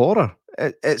really a horror.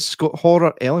 It's got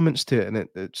horror elements to it, and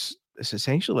it's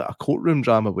essentially like a courtroom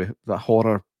drama with the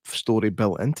horror story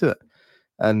built into it.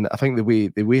 And I think the way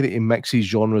that he mixes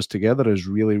genres together is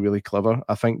really, really clever.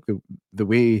 I think the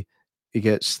way he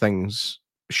gets things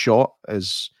shot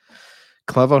is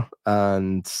clever.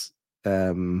 And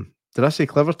did I say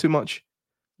clever too much?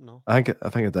 No, I think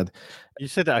I did. You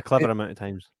said it a clever amount of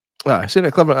times. I said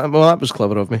it clever. Well, that was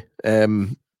clever of me.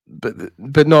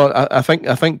 but no, I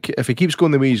think if he keeps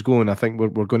going the way he's going, I think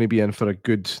we're going to be in for a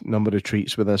good number of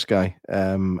treats with this guy.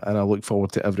 And I look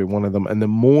forward to every one of them. And the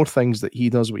more things that he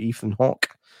does with Ethan Hawke,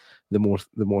 the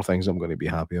more things I'm going to be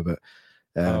happy about.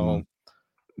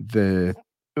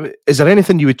 Is there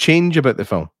anything you would change about the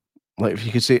film? Like if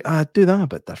you could say, do that a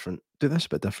bit different, do this a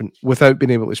bit different, without being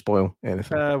able to spoil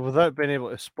anything. Without being able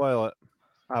to spoil it,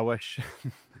 I wish.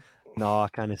 No, I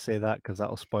can't say that because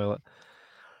that'll spoil it.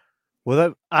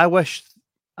 I wish,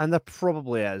 and there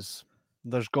probably is.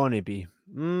 There's going to be.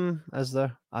 Is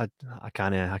there? I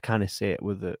can't say it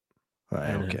with it.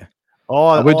 Right, okay.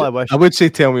 I wish. I would say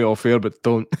tell me off air, but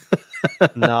don't.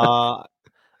 Nah,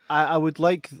 I would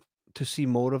like to see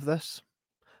more of this.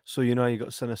 So you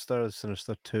got Sinister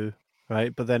 2,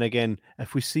 right? But then again,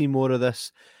 if we see more of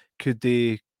this, could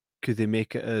they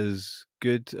make it as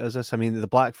good as this? I mean, the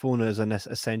Black Phone is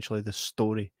essentially the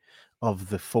story of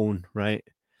the phone, right?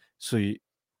 So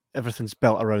everything's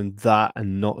built around that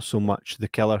and not so much the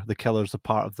killer. The killer's a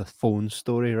part of the phone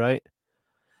story, right?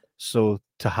 So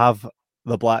to have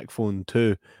the Black Phone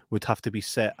 2 would have to be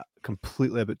set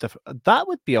completely a bit different. That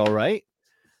would be all right.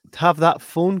 To have that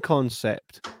phone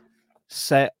concept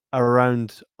set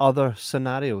around other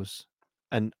scenarios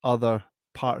and other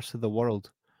parts of the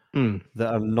world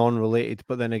that are non-related,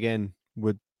 but then again,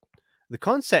 the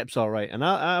concept's all right, and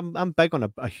I'm big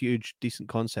on a huge decent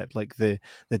concept like the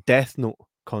Death Note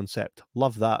concept.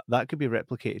 Love that. That could be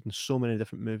replicated in so many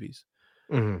different movies.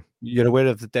 You're aware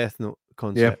of the Death Note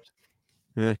concept?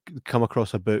 Yeah. Come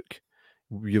across a book,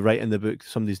 you write in the book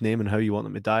somebody's name and how you want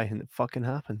them to die, and it fucking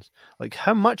happens. Like,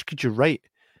 how much could you write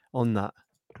on that?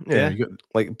 Yeah, you got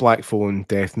like Black Phone,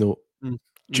 Death Note,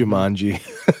 Jumanji.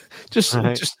 just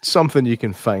something you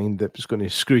can find that's going to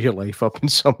screw your life up in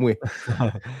some way.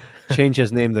 Change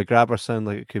his name, the Grabber, sound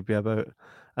like it could be about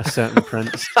a certain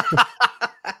prince.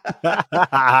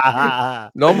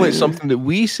 Normally it's something that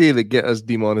we say that get us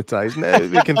demonetized. Now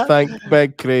we can thank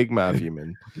Big Craig Matthew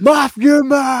Man.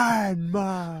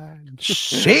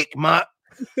 Shake, Matt.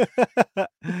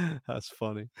 That's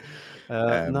funny.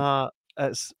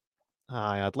 It's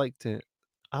I would like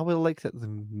that the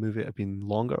movie had been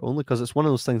longer, only because it's one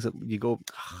of those things that you go,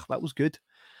 that was good,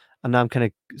 and now I'm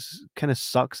kind of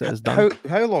sucks that it's done.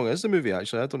 How long is the movie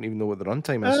actually? I don't even know what the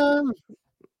runtime is.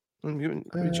 You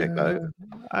check that out.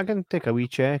 I can take a wee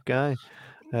check, guy.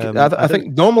 I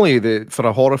think normally for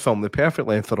a horror film, the perfect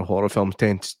length for a horror film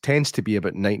tends to be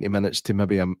about 90 minutes to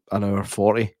maybe an hour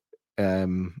 40. I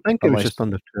think it was just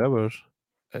under 2 hours.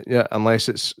 Yeah, unless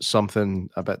it's something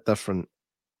a bit different.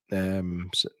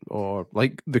 Or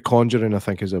like The Conjuring, I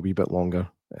think is a wee bit longer.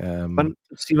 When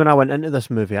I went into this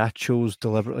movie, I chose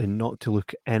deliberately not to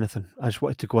look at anything. I just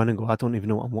wanted to go in and go, I don't even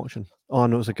know what I'm watching. All I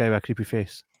know is a guy with a creepy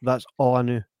face. That's all I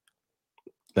knew.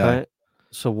 Yeah. Right?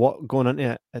 So going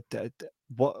into it,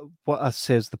 what I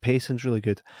say is the pacing's really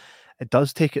good. It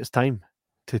does take its time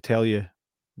to tell you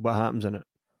what happens in it,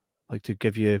 like to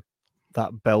give you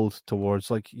that build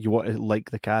towards like you want to like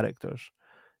the characters,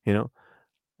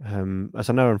 It's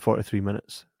an hour and 43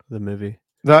 minutes, the movie.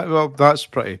 That's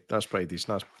pretty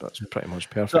decent. That's pretty much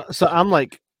perfect. So I'm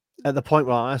like, at the point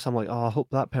where I'm like, I hope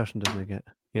that person doesn't get,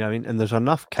 you know what I mean? And there's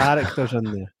enough characters in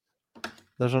there.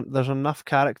 There's enough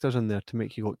characters in there to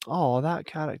make you go, oh, that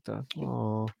character.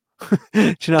 Oh, do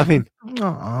you know what I mean?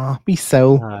 Aw, me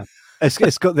so.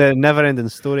 It's got the never-ending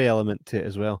story element to it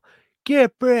as well.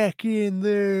 Get back in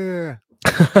there.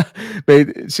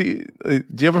 But see, do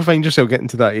you ever find yourself getting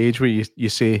to that age where you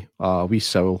say, "We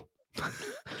soul"?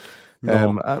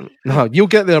 No, you'll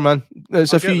get there, man.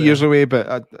 It's a few years away,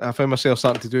 but I found myself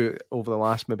starting to do it over the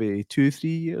last maybe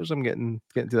 2-3 years. I'm getting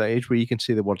to that age where you can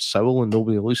say the word soul and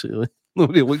nobody looks at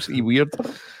you weird.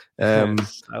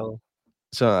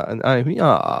 So, and I mean,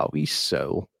 we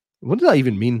soul. What does that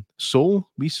even mean? Soul?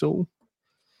 We soul?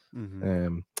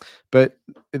 Mm-hmm. But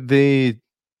does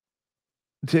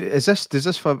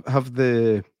this have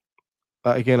the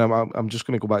again? I'm just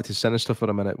going to go back to Sinister for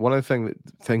a minute. One of the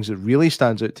things that really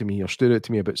stands out to me or stood out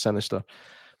to me about Sinister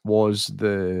was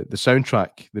the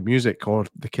soundtrack, the music, or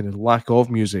the kind of lack of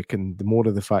music, and the more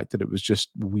of the fact that it was just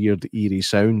weird, eerie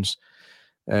sounds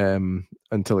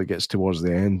until it gets towards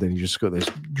the end, and you just got this.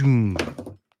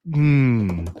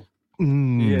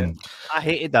 Yeah, I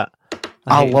hated that.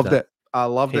 I loved it. I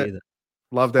loved it.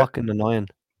 Loved it. Fucking annoying.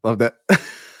 Loved it.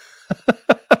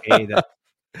 Hated it.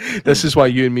 This is why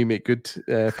you and me make good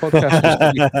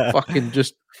podcasts. We fucking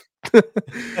just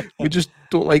we just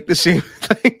don't like the same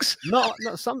things. Not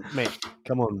some, mate.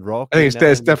 Come on, Rock. I think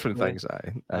it's different things.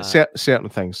 Certain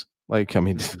things. Like, I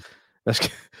mean, this. I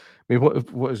mean,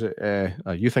 what is it?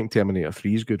 You think Terminator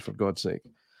 3 is good, for God's sake?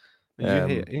 You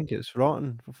hate it. You think it's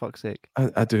rotten, for fuck's sake.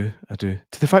 I do. To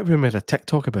the fact we made a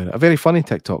TikTok about it, a very funny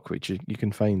TikTok, which you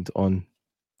can find on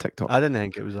TikTok. I didn't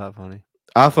think it was that funny.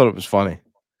 I thought it was funny.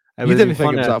 It You didn't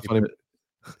think it was that funny.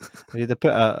 You had to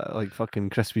put a like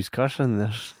fucking Crispy's curse in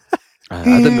there. I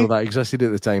didn't know that existed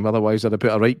at the time. Otherwise, I'd have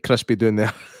put a right crispy down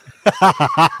there.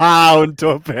 On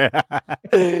top of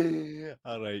it.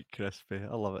 All right, Crispy.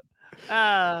 I love it.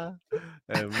 All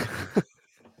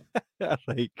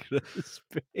right,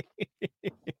 Crispy.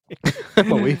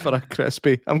 I'm away for a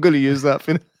crispy. I'm going to use that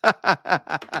for.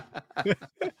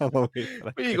 I'm away for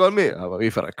a Where you going, mate? I'm away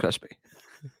for a crispy.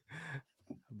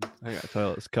 I think that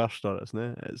toilet's cursed on it, isn't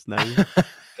it? It's nice.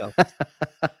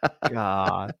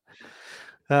 God.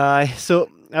 So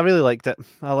I really liked it.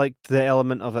 I liked the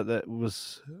element of it that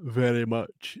was very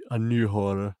much a new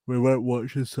horror. We weren't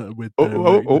watching something with.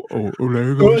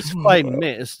 It's fine,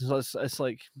 mate. It's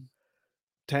like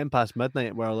 10 past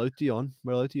midnight. We're allowed to yawn.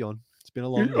 It's been a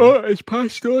long day. Oh, it's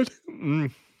past on.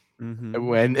 Mm-hmm. It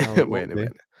went.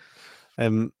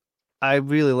 I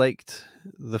really liked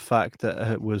the fact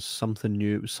that it was something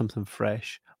new. It was something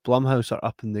fresh. Blumhouse are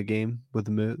up in the game with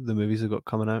the movies they've got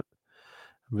coming out.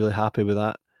 I'm really happy with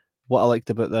that. What I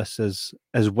liked about this is,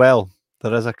 as well,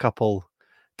 there is a couple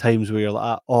times where you're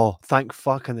like, oh, thank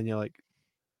fuck, and then you're like,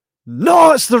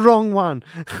 no, it's the wrong one.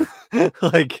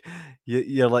 Like,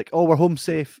 you're like, oh, we're home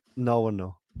safe. No,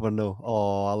 we're no.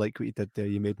 Oh, I like what you did there.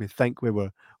 You made me think we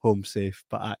were home safe,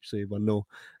 but actually we're no.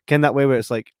 Kind of that way where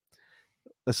it's like,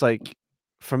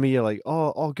 for me, you're like,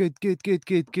 oh, good.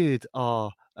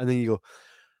 Oh, and then you go,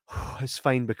 oh, it's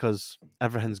fine because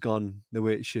everything's gone the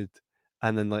way it should.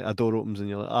 And then like a door opens and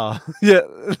you're like, yeah,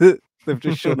 they've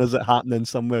just shown us it happening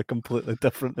somewhere completely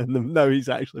different, and now he's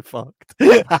actually fucked.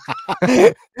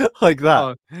 Like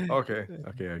that. Oh, okay.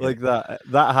 Like that.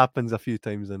 That happens a few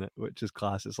times in it, which is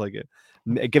class. It's like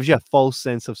it gives you a false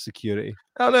sense of security.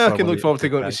 I know. I can look forward to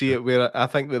going to see it where I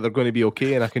think that they're going to be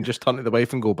okay, and I can just turn to the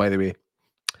wife and go, by the way,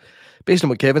 based on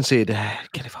what Kevin said,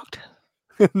 get it fucked.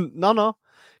 No,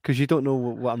 because you don't know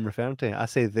what I'm referring to. I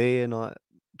say they and all that.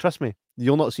 Trust me,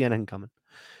 you'll not see anything coming.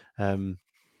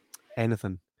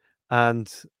 Anything.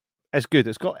 And it's good.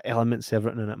 It's got elements of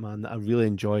everything in it, man, that I really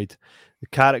enjoyed. The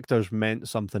characters meant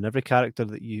something. Every character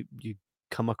that you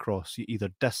come across, you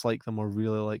either dislike them or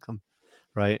really like them,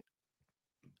 right?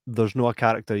 There's no a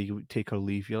character you would take or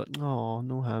leave. You're like, oh,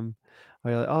 no him.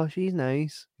 Or you're like, oh, she's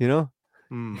nice. You know?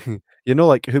 You know,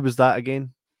 like, who was that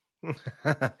again?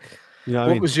 You know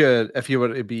what was your, if you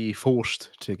were to be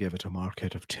forced to give it a mark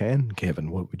out of 10,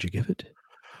 Kevin, what would you give it?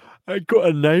 I got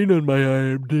a 9 on my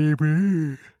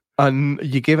IMDb. And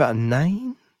you gave it a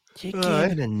 9? You gave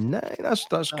it a 9?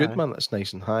 That's good, man. That's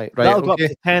nice and high. Right, that'll go up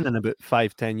to 10 in about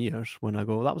 5-10 years when I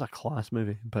go, that was a class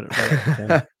movie. But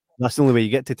that's the only way you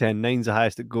get to 10. 9's the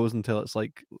highest it goes until it's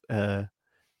like,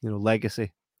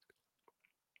 legacy.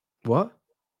 What?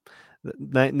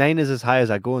 9 is as high as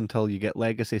I go until you get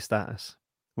legacy status,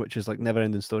 which is like never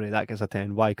ending story. That gets a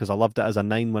 10. Why? Because I loved it as a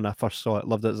 9 when I first saw it.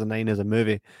 Loved it as a 9 as a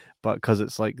movie, but because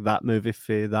it's like that movie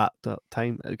for that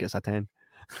time, it gets a 10.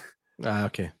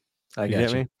 Okay. I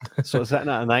get me. So it's sitting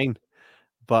at a 9,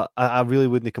 but I really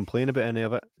wouldn't complain about any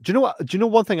of it. Do you know what? Do you know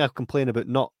one thing I complain about?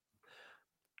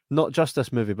 Not just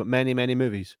this movie, but many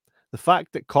movies. The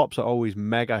fact that cops are always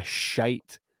mega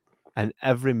shite, and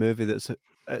every movie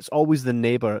it's always the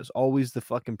neighbor, it's always the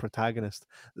fucking protagonist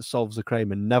that solves the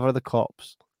crime, and never the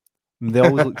cops. And they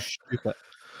always look stupid.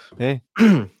 Eh?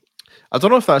 I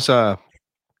don't know if that's a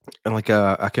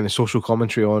kind of social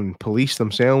commentary on police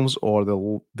themselves, or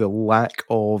the lack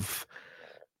of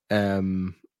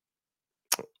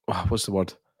what's the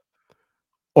word?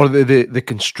 Or the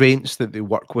constraints that they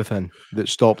work within that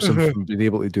stops them from being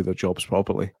able to do their jobs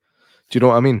properly. Do you know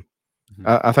what I mean?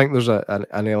 I think there's an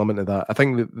element of that. I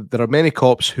think that there are many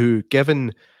cops who,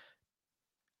 given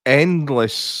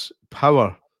endless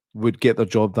power, would get their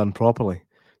job done properly.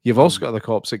 You've also got other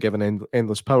cops that, given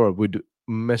endless power, would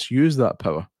misuse that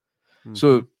power.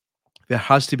 So there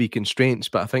has to be constraints,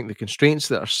 but I think the constraints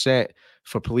that are set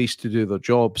for police to do their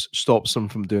jobs stops them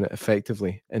from doing it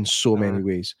effectively in so many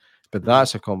ways. But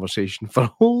that's a conversation for a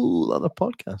whole other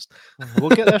podcast.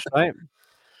 We'll get this right.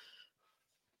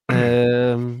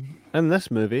 In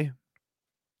this movie,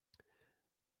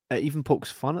 it even pokes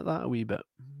fun at that a wee bit.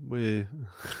 With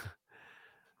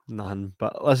none.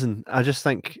 But listen, I just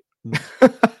think,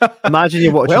 imagine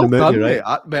you're watching a movie, done, right?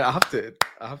 Mate. I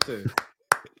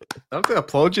have to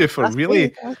applaud you for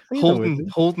really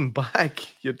holding back.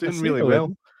 You're doing really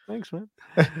well. Thanks, man.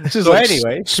 This is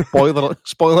anyway. Spoiler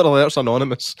alerts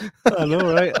anonymous. I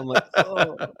know, right? I'm like,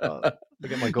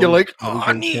 you're like,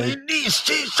 I need to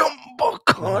say something about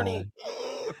Connie.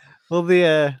 Well,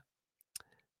 the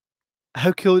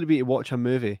how cool would it be to watch a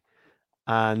movie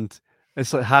and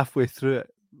it's like halfway through it,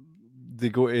 they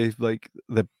go to like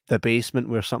the basement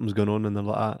where something's going on, and they're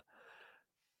like,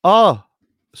 "Oh,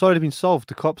 it's already been solved."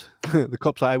 The cops, the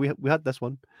cops, like, we had this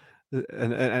one,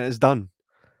 and it's done.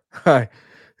 Hi.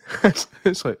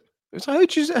 It's like how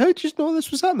did you know this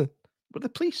was happening? We're the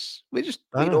police. We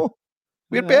know.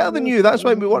 We're better than you. That's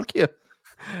why we work here.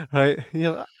 Right?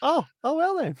 You're like, oh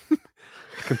well then.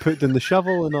 I can put down the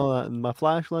shovel and all that, and my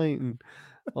flashlight and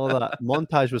all that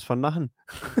montage was for nothing.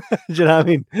 Do you know what I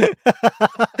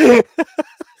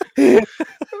mean?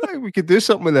 We could do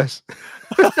something with this.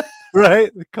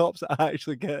 Right? The cops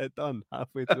actually get it done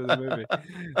halfway through the movie.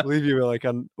 Leave you with like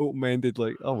an open-ended,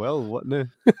 like, oh well, what now?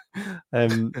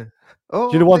 Do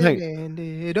you know one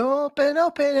thing?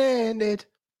 Open-ended.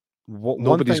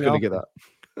 Nobody's going to get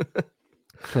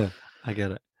that. I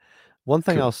get it. One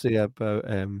thing Cool. I'll say about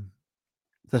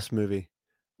this movie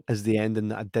is the ending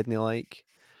that I didn't like.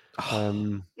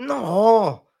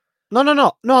 No.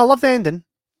 I love the ending,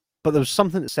 but there was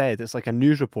something that said it's like a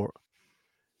news report,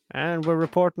 and we're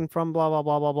reporting from blah blah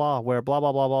blah blah blah, where blah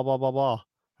blah blah blah blah blah blah,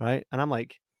 right? And I'm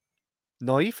like,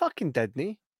 no, you fucking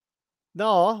didn't.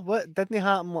 No, what didn't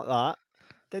happen like that?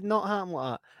 Did not happen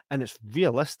like that, and it's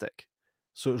realistic.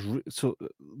 So so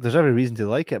there's every reason to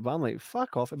like it, but I'm like,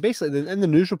 fuck off. And basically, in the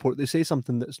news report, they say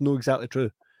something that's not exactly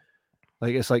true.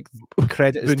 Like it's like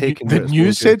credit is taken. The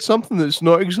news said something that's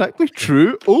not exactly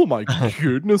true. Oh my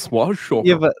goodness, what a shocker!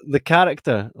 Yeah, but the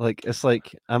character, like, it's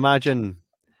like imagine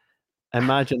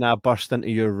I burst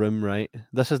into your room, right?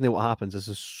 This isn't what happens. This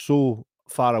is so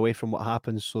far away from what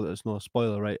happens, so that it's not a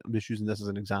spoiler, right? I'm just using this as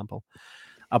an example.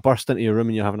 I burst into your room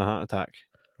and you're having a heart attack,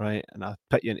 right? And I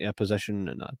put you into a position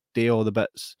and I do all the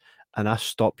bits and I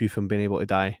stop you from being able to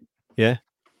die. Yeah.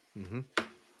 Mm-hmm.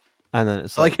 And then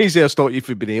it's like easy I stopped you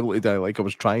from being able to die, like I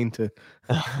was trying to.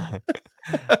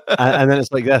 and then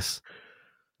it's like this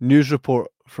news report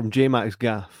from J-Max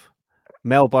Gaff.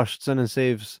 Mel bursts in and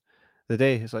saves the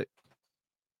day. It's like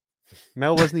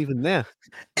Mel wasn't even there.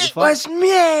 It was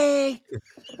me.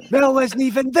 Mel wasn't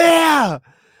even there.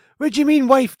 What do you mean,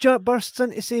 wife bursts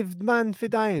in to save man for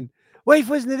dying? Wife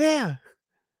wasn't there.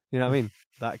 You know what I mean?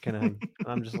 That kind of thing.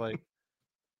 I'm just like,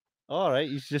 all right,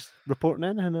 he's just reporting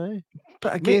anything, eh?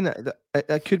 But again,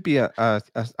 it could be a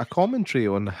commentary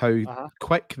on how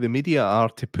quick the media are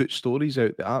to put stories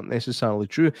out that aren't necessarily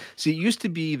true. See, it used to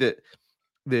be that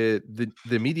the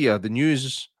media, the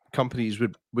news companies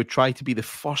would try to be the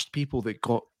first people that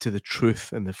got to the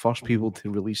truth and the first people to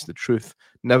release the truth.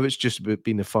 Now it's just about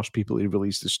being the first people to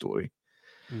release the story.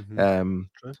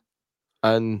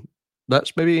 And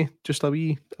that's maybe just a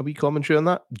wee commentary on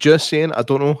that. Just saying, I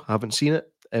don't know, I haven't seen it.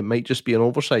 It might just be an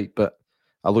oversight, but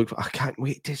I can't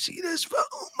wait to see this film.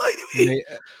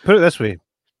 Put it this way,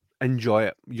 enjoy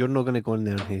it. You're not going to go in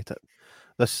there and hate it.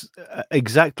 That's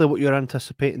exactly what you're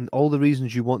anticipating. All the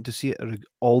reasons you want to see it are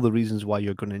all the reasons why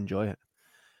you're going to enjoy it.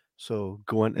 So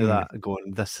go into that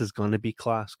going, this is going to be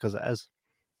class, because it is.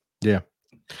 Yeah.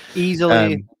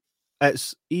 Easily,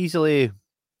 it's easily,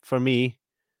 for me,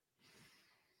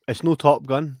 it's no Top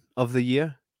Gun of the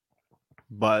year,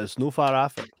 but it's no far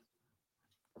off it.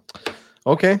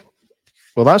 Okay.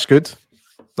 Well, that's good.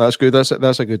 That's good.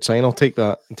 That's a good sign. I'll take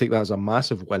that as a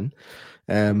massive win.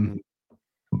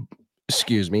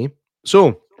 Excuse me.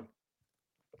 So,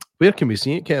 where can we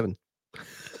see it, Kevin?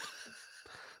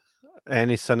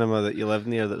 Any cinema that you live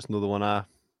near that's not the one I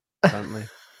currently.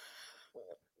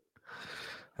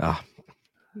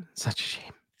 Such a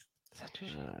shame.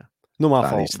 No, my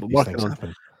fault.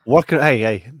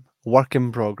 Work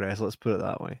in progress. Let's put it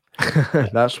that way.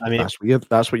 That's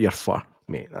what you're for,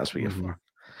 mate. That's what you're for.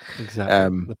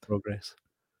 Exactly. The progress.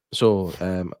 So,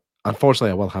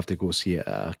 unfortunately, I will have to go see it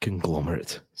at a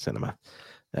conglomerate cinema.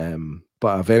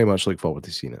 But I very much look forward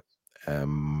to seeing it. I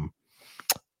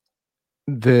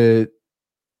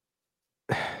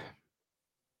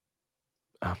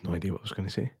have no idea what I was going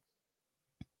to say.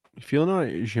 You feeling all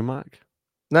right? Is your Mac?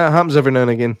 Nah, it happens every now and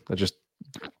again. I just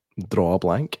draw a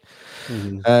blank.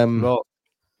 Well,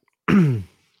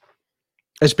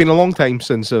 it's been a long time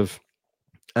since I've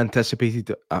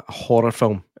anticipated a horror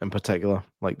film in particular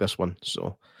like this one.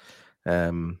 So,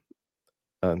 and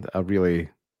I really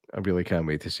can't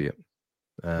wait to see it.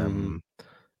 And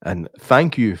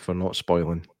thank you for not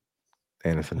spoiling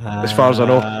anything. As far as I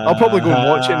know, I'll probably go and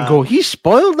watch it and go, he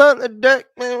spoiled that, the dick,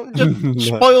 man. Just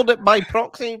spoiled it by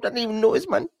proxy. Didn't even notice,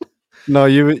 man. No,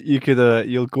 you could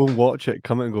you'll go and watch it,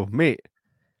 come out and go, mate,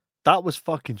 that was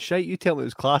fucking shite. You tell me it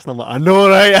was class, and I'm like, I know,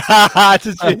 right?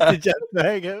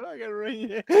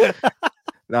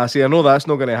 Nah, see, I know that's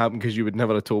not going to happen because you would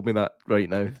never have told me that right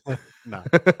now. No,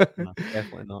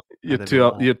 definitely not.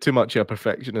 You're too much of a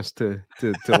perfectionist to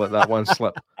let that one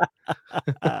slip.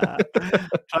 Trying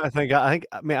to think. I think,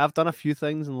 mate, I've done a few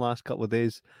things in the last couple of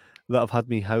days that have had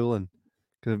me howling.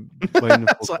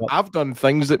 It's like, I've done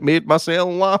things that made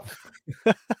myself laugh.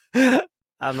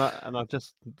 and I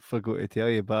just forgot to tell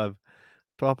you, but I've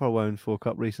proper wound folk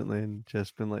up recently and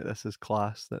just been like, this is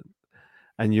class.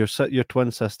 And your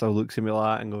twin sister looks at me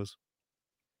like that and goes,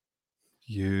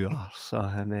 "You are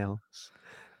something else.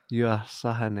 You are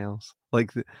something else."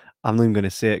 Like, I'm not even going to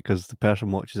say it because the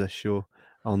person watches this show,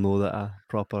 I'll know that I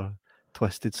proper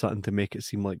twisted something to make it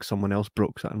seem like someone else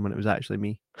broke something when it was actually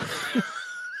me.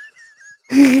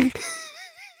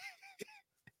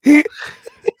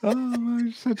 Oh,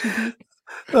 man, such a good.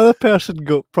 The other person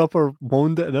got proper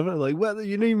moaned it and everything, like, "Well,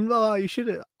 you didn't even know, you should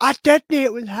have." "I didn't,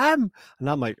 it was him." And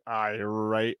I'm like, "Aye,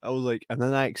 right." I was like, and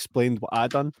then I explained what I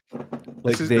done.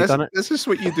 Like, done it. This is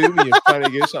what you do when you're trying to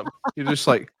get something. You're just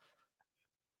like,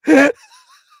 it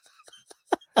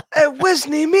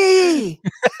wasn't me.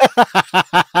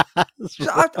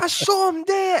 I saw him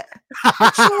there.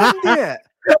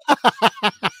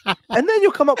 And then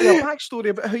you'll come up with a backstory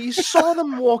about how you saw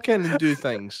them walk in and do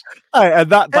things. Aye,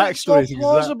 and that backstory is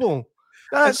plausible.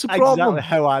 That's the problem. Exactly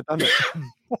how I done it.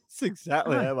 That's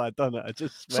exactly how I done it. I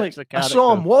just I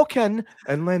saw him walk in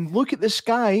and then look at the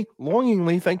sky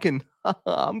longingly, thinking,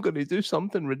 "I'm going to do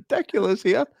something ridiculous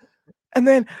here." And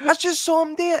then I just saw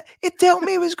him there. He told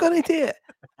me he was going to do it.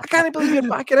 I can't believe you're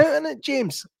backing out on it,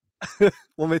 James. Let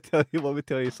me tell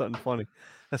you something funny.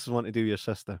 This is one to do with your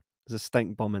sister. It's a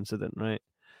stink bomb incident, right?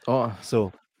 Oh,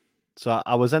 so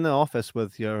I was in the office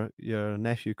with your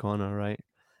nephew Connor, right?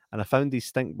 And I found these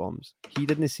stink bombs. He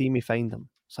didn't see me find them,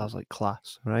 so I was like,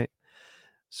 class, right?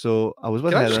 So I was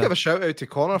with Can Heather. I just give a shout out to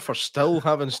Connor for still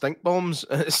having stink bombs?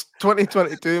 It's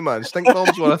 2022, man. Stink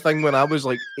bombs were a thing when I was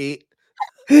like 8.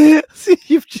 See,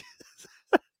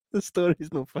 the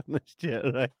story's not finished yet,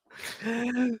 right?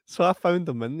 So I found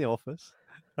them in the office,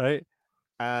 right?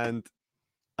 And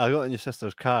I got in your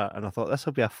sister's car and I thought this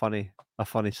will be a funny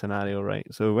scenario, right?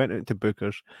 So we went out to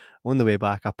Booker's. On the way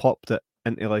back, I popped it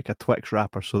into like a Twix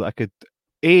wrapper so that I could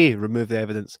A, remove the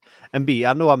evidence, and B,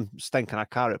 I know I'm stinking a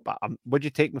carrot, but what'd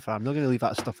you take me for? I'm not going to leave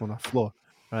that stuff on the floor,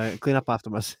 right? Clean up after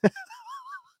myself.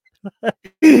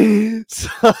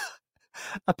 So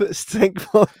I put a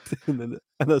stink bomb in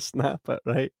a snap it,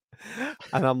 right?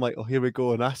 And I'm like, oh, here we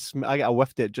go. And I get a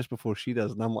whiffed it just before she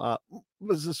does. And I'm like,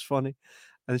 was this funny?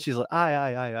 And she's like,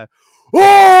 aye.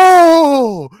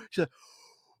 Oh! She's like,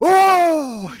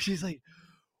 oh! She's like,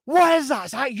 what is that?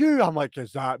 Is that you? I'm like,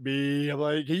 is that me? I'm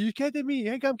like, are you kidding me?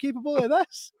 You think I'm capable of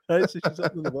this? Right? So she's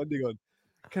up in the window going,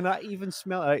 can I even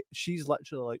smell it? Right? She's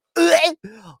literally like,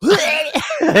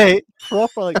 right?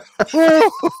 Proper like,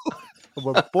 oh!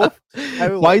 We're both.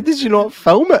 Why did you not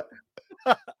film it?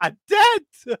 I did.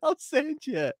 I'll send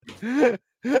you. Did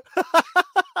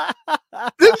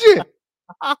you?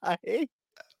 Aye.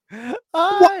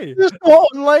 Just not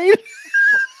online.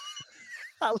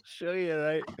 I'll show you,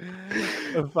 right?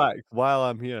 In fact, while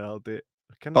I'm here, I'll do it.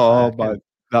 Oh man,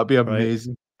 that'd be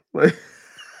amazing. Right?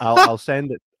 I'll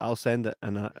send it. I'll send it,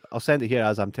 and I'll send it here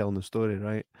as I'm telling the story,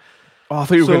 right? Oh, I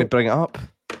thought you were going to bring it up.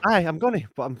 Aye, I'm gonna,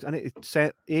 but I need to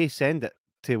send it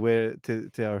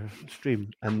to our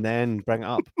stream and then bring it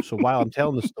up. So while I'm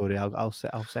telling the story, I'll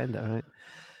send it, right?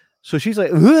 So she's like,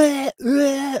 and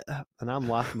I'm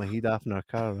laughing my head off in our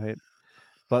car, right?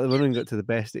 But we haven't got to the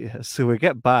best it is. So we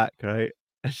get back, right?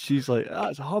 And she's like,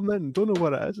 that's humming, don't know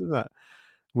what it is, isn't it?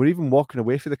 We're even walking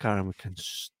away from the car and we can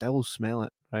still smell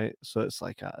it, right? So it's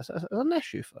like it's an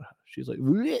issue for her. She's like,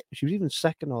 she was even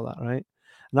sick and all that, right?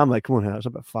 And I'm like, come on, that's a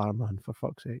bit far, man, for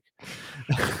fuck's sake.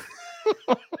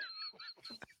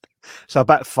 So a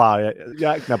bit far, you're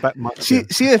acting a bit much. See,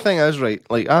 the thing is, right?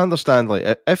 Like, I understand,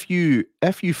 like, if you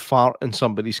fart in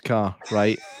somebody's car,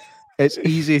 right, it's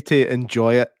easy to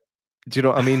enjoy it. Do you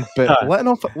know what I mean? But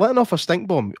letting off a stink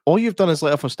bomb, all you've done is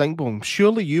let off a stink bomb.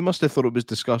 Surely you must have thought it was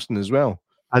disgusting as well.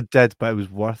 I did, but it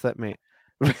was worth it, mate.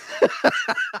 It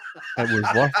was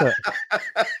worth it.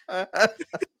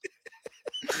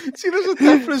 See, there's a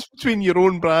difference between your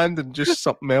own brand and just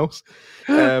something else.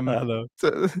 I know.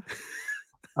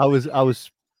 I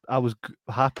was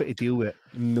happy to deal with it,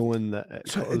 knowing that.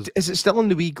 Is it still in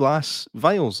the wee glass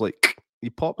vials? Like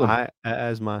you pop them? It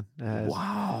is, man. It is.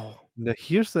 Wow. Now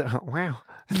here's the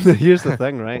Here's the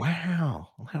thing, right? Wow.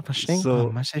 I have a stink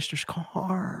bomb. My sister's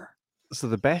car. So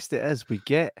the best it is, we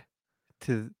get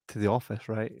to the office,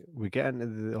 right? We get into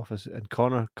the office, and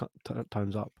Connor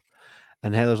turns up,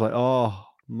 and Heather's like, "Oh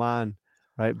man,"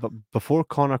 right? But before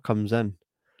Connor comes in,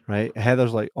 right,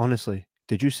 Heather's like, "Honestly,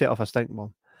 did you set off a stink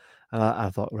bomb? And I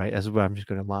thought, right, this is where I'm just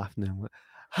going to laugh. And then I'm like,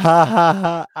 ha ha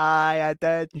ha, aye, I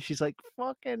did. And she's like,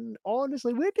 fucking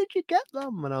honestly, where did you get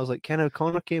them? And I was like, Ken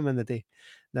O'Connor came in the day.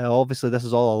 Now, obviously, this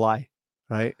is all a lie,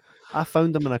 right? I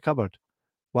found them in a cupboard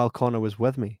while Connor was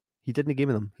with me. He didn't give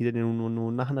me them. He didn't know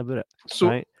nothing about it. So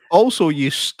right? also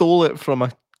you stole it from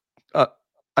a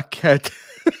kid.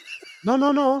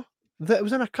 No. It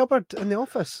was in a cupboard in the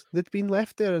office. They'd been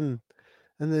left there in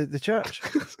the church.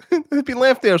 They've been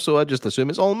left there, so I just assume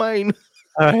it's all mine.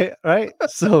 Right.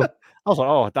 So I was like,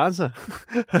 oh, dancer.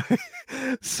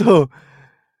 So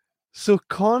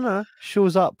Connor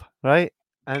shows up, right?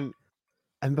 And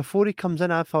before he comes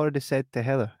in, I've already said to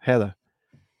Heather,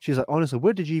 she's like, honestly,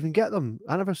 where did you even get them?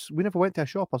 We never went to a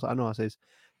shop. I was like, I know. I says,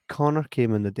 Connor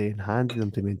came in the day and handed them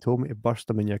to me and told me to burst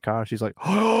them in your car. She's like,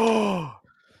 oh,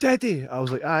 did he? I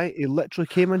was like, aye, he literally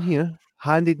came in here,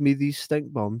 handed me these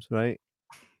stink bombs, right?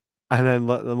 And then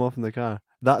let them off in the car.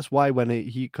 That's why when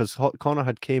because Connor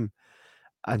had came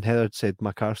and Heather had said,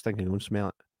 my car's stinking, don't smell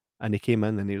it. And he came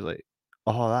in and he was like,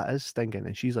 oh, that is stinking.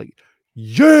 And she's like,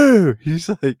 you! He's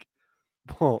like,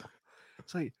 what?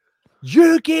 It's like,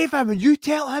 you gave him and you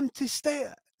tell him to stay.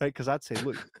 Right? Because I'd say,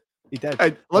 look, he did.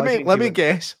 Let me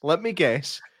guess.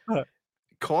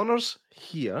 Connor's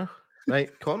here,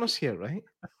 right? Connor's here, right?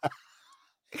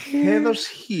 Heather's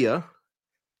here.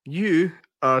 You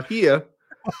are here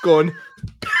going.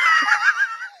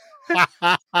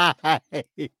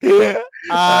 Yeah,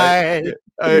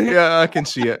 I can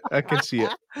see it.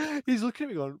 He's looking at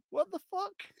me going, what the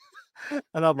fuck?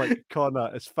 And I'm like, Connor,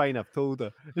 it's fine, I've told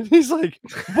her. And he's like,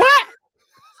 what?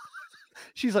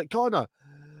 She's like, Connor,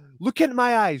 look into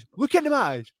my eyes.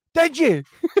 Did you?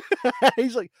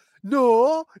 He's like,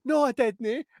 no, I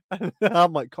didn't. And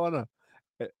I'm like, Connor,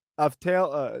 I've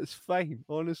told her it's fine,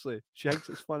 honestly. She thinks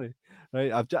it's funny.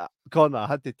 Right? Connor, I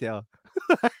had to tell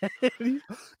her.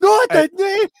 No, I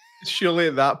didn't. Surely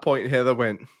at that point, Heather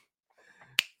went.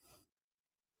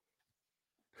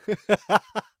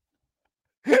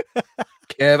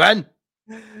 Kevin.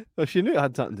 Well, she knew it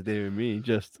had something to do with me.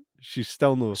 Just she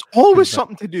still knows. It's always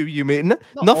something to do with you, mate.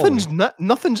 Nothing's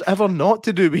ever not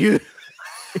to do with you.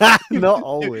 Not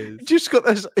always. You just got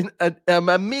this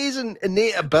amazing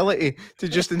innate ability to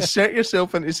just insert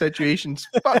yourself into situations,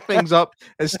 fuck things up,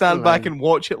 and stand back and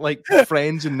watch it like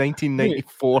Friends in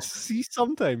 1994. See,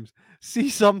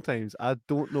 sometimes I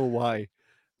don't know why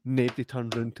nobody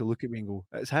turns around to look at me and go,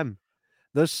 it's him.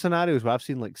 There's scenarios where I've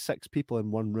seen like 6 people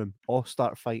in one room all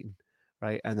start fighting,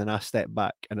 right? And then I step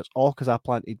back, and it's all because I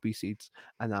planted wee seeds,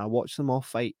 and I watch them all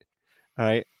fight,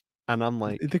 right? And I'm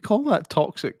like, they call that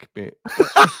toxic, mate.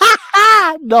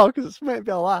 No, because it's meant to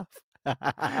be a laugh.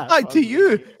 To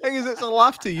you, thing is, it's a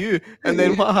laugh to you, and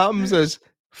then what happens is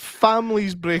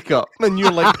families break up, and you're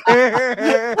like,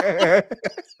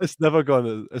 it's never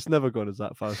gone as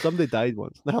that far. Somebody died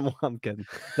once. No, I'm kidding.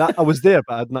 I was there,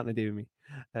 but it had nothing to do with me.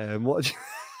 What?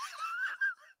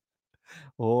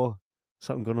 Oh,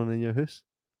 something going on in your house?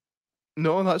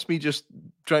 No, that's me just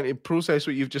trying to process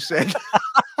what you've just said.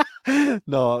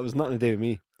 No, it was nothing to do with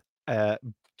me.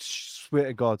 Swear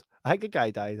to God, I think a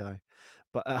guy died,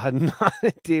 but it had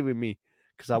nothing to do with me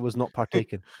because I was not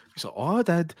partaking. So all I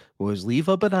did was leave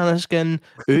a banana skin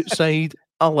outside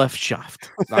a lift shaft.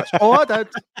 That's all I did.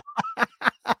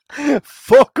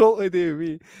 Fuck all to do with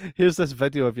me. Here's this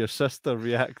video of your sister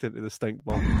reacting to the stink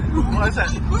bomb. What is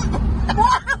it?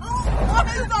 What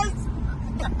is this?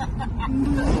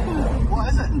 What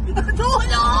is it? I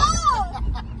don't know.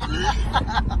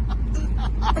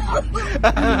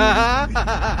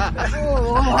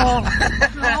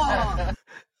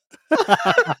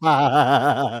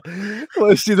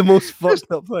 Let's see the most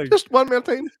fucked up thing. Just one more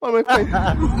time. What is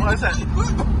it?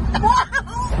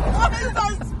 What is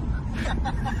this?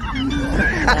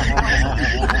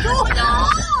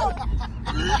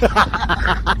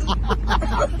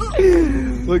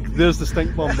 Look, there's the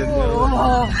stink bomb in there.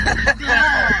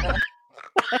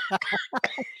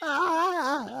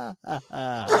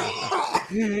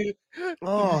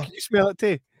 Oh, can you smell it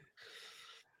too?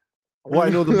 What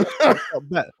I know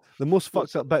the most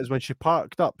fucked up bit is when she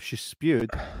parked up, she spewed,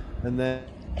 and then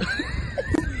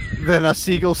a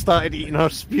seagull started eating her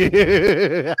spew.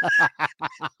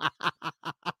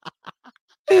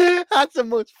 That's the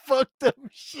most fucked up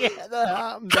shit that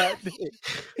happened that day.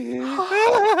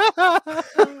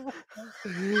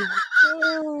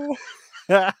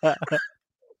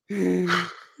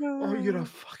 Oh, you're a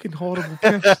fucking horrible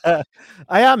person.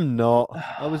 I am not.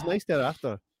 I was nice there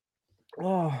after.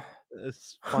 Oh,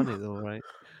 it's funny though, right?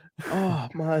 Oh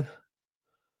man,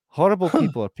 horrible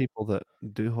people are people that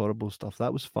do horrible stuff.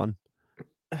 That was fun.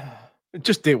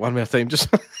 Just do it one more time. Just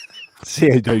See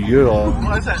how you're all.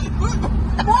 What is it?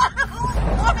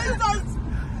 What is that?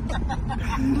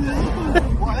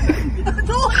 What is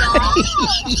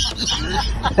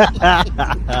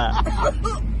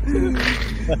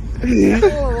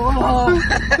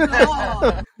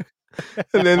it?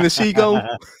 And then the seagull.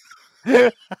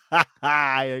 Here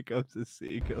comes the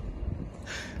seagull.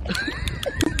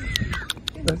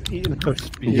 That's eating her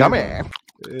spear. Yummy.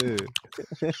 Ew.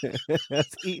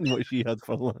 That's eating what she had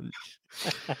for lunch.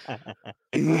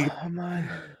 Oh, man.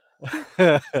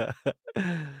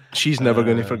 She's never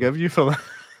going to forgive you for that.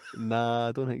 Nah,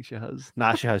 I don't think she has.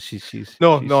 Nah, she has. She's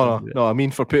No. I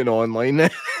mean for putting it online.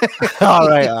 all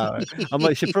right. I'm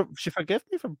like, she forgive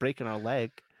me for breaking her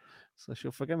leg, so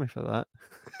she'll forgive me for that.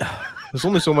 There's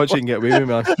only so much you can get away with,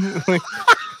 man.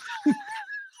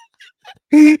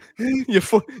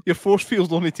 Your force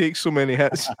field only takes so many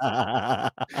hits.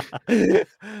 I'm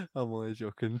only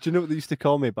joking. Do you know what they used to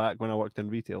call me back when I worked in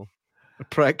retail? A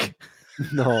prick.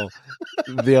 No,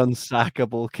 the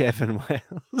unsackable Kevin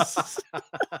Wells.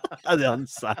 The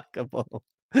unsackable.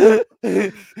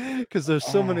 Because there's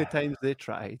so many times they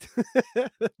tried,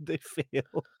 they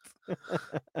failed. You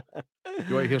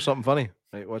want to hear something funny?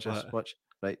 Right, watch this. Watch.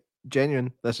 Right,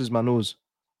 genuine. This is my nose.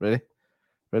 Ready?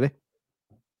 Can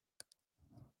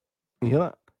you hear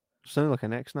that? Sounded like a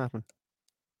neck snapping.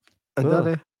 And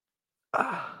Ugh.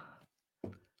 that,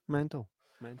 Mental.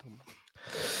 mental.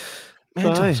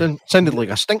 Aye. Sounded like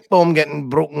a stink bomb getting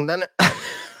broken, didn't it?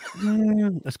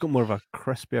 It's got more of a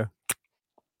crispier,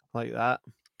 like that.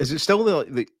 Is it still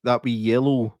that wee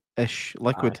yellow-ish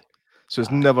liquid? Aye. So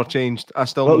it's never changed. I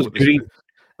still Well, know it was the green.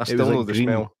 I It still was like know the green.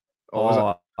 smell. Oh, was it?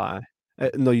 Oh, aye.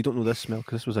 No, you don't know this smell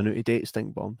because this was an out-of-date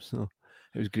stink bomb. So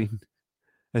it was green.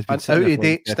 It's been An sitting there for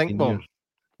out-of-date 13 stink bomb. years.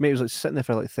 Mate, it was like sitting there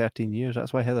for like 13 years.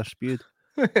 That's why Heather spewed.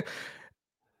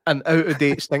 An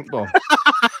out-of-date stink bomb.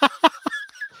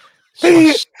 So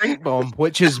a stink bomb,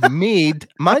 which is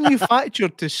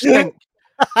manufactured to stink,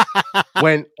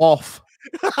 went off.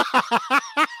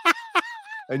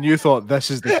 And you thought,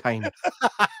 this is the time.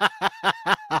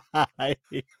 I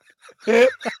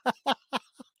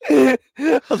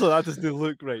thought that doesn't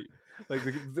look right. Like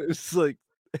it's like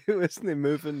it wasn't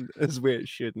moving as way it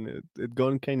should, and it'd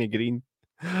gone kind of green.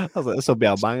 I was like, this will be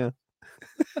a banger.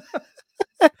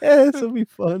 This will be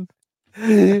fun.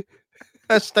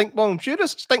 A stink bomb. Shoot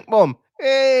us, stink bomb.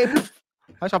 Hey,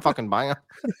 that's a fucking banger.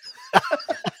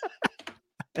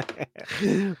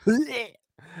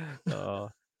 Oh,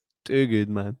 too good,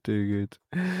 man. Too good.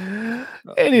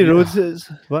 Any roads is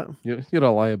what? You're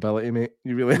a liability, mate.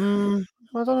 You really.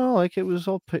 I don't know. Like it was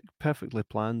all perfectly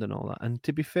planned and all that. And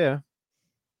to be fair,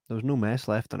 there was no mess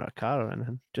left in our car or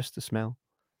anything. Just the smell.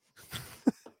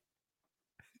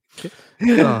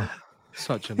 Oh,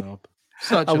 such a knob.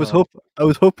 I was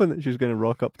hoping that she was going to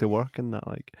rock up to work and that,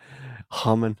 like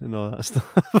humming and all that stuff.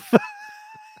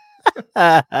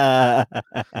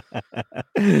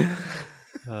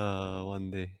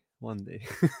 One day, one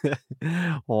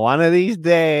of these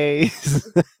days.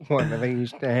 One of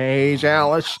these days,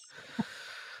 Alice.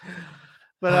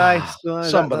 But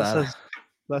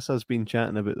that's us been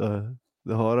chatting about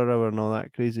the horror hour and all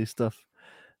that crazy stuff.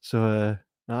 So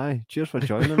aye, cheers for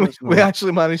joining us. We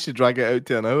actually managed to drag it out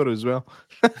to an hour as well.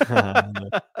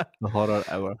 The horror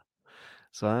hour.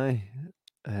 So aye,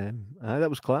 that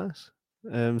was class.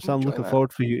 So I'm looking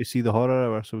forward for you to see the horror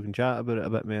hour so we can chat about it a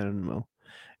bit more. And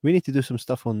we need to do some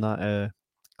stuff on that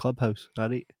Clubhouse,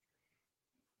 right?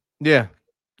 Yeah.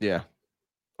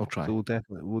 I'll try. So we'll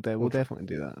definitely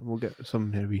do that. We'll get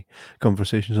some heavy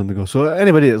conversations on the go. So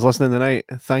anybody that's listening tonight,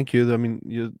 thank you. I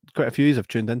mean, quite a few of you have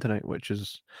tuned in tonight, which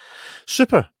is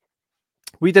super.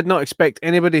 We did not expect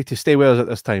anybody to stay with us at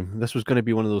this time. This was going to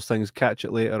be one of those things, catch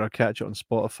it later or catch it on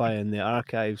Spotify and the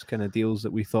archives kind of deals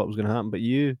that we thought was going to happen. But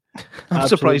I'm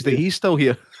surprised that he's still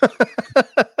here.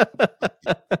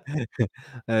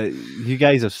 You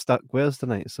guys have stuck with us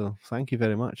tonight, so thank you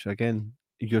very much. Again,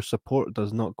 your support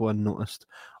does not go unnoticed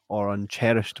or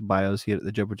uncherished by us here at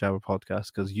the Jibber Jabber podcast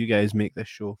because you guys make this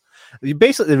show.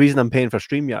 Basically, the reason I'm paying for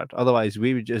StreamYard. Otherwise,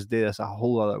 we would just do this a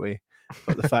whole other way.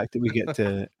 But the fact that we get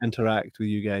to interact with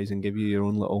you guys and give you your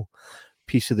own little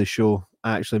piece of the show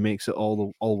actually makes it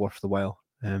all worth the while.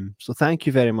 So thank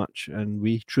you very much, and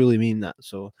we truly mean that.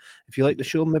 So if you like the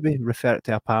show, maybe refer it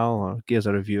to a pal or give us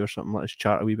a review or something. Let us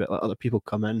chat a wee bit, let other people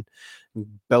come in and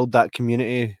build that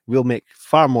community. We'll make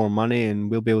far more money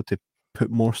and we'll be able to put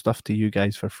more stuff to you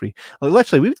guys for free. Like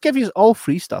literally, we would give you all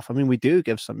free stuff. I mean, we do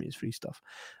give some of you free stuff.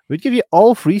 We'd give you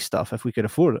all free stuff if we could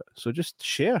afford it. So just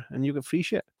share and you get free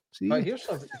shit. See? Right, here's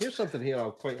something here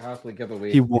I'll quite happily give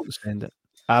away. He won't send it.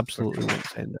 Absolutely won't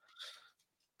send it.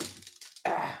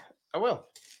 I will.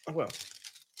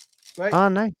 Right? Ah,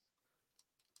 nice.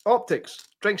 Optics,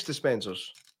 drinks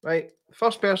dispensers. Right?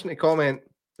 First person to comment,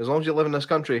 as long as you live in this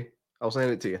country, I'll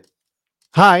send it to you.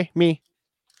 Hi, me.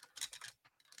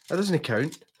 That doesn't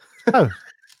count. Oh.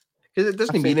 Because it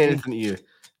doesn't I mean said me. anything to you. It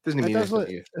doesn't mean anything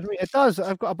to you. It does.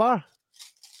 I've got a bar.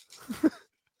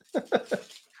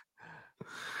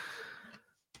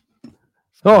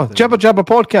 Oh, Jabber Jabber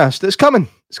podcast. It's coming.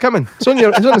 It's coming. It's on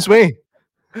its way.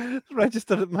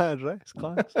 Registered at my address,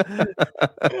 class.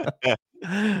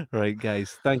 Right,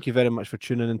 guys. Thank you very much for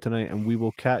tuning in tonight, and we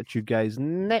will catch you guys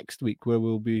next week, where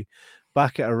we'll be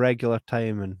back at a regular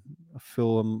time and a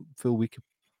full week of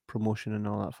promotion and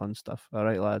all that fun stuff. All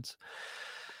right, lads.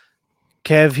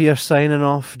 Kev here signing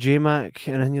off. J-Mac,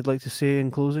 anything you'd like to say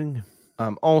in closing?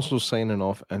 I'm also signing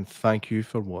off, and thank you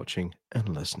for watching and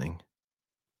listening.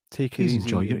 Take it Please easy.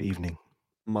 enjoy your evening.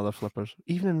 Mother flippers.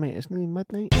 Evening, mate. It's nearly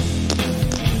midnight.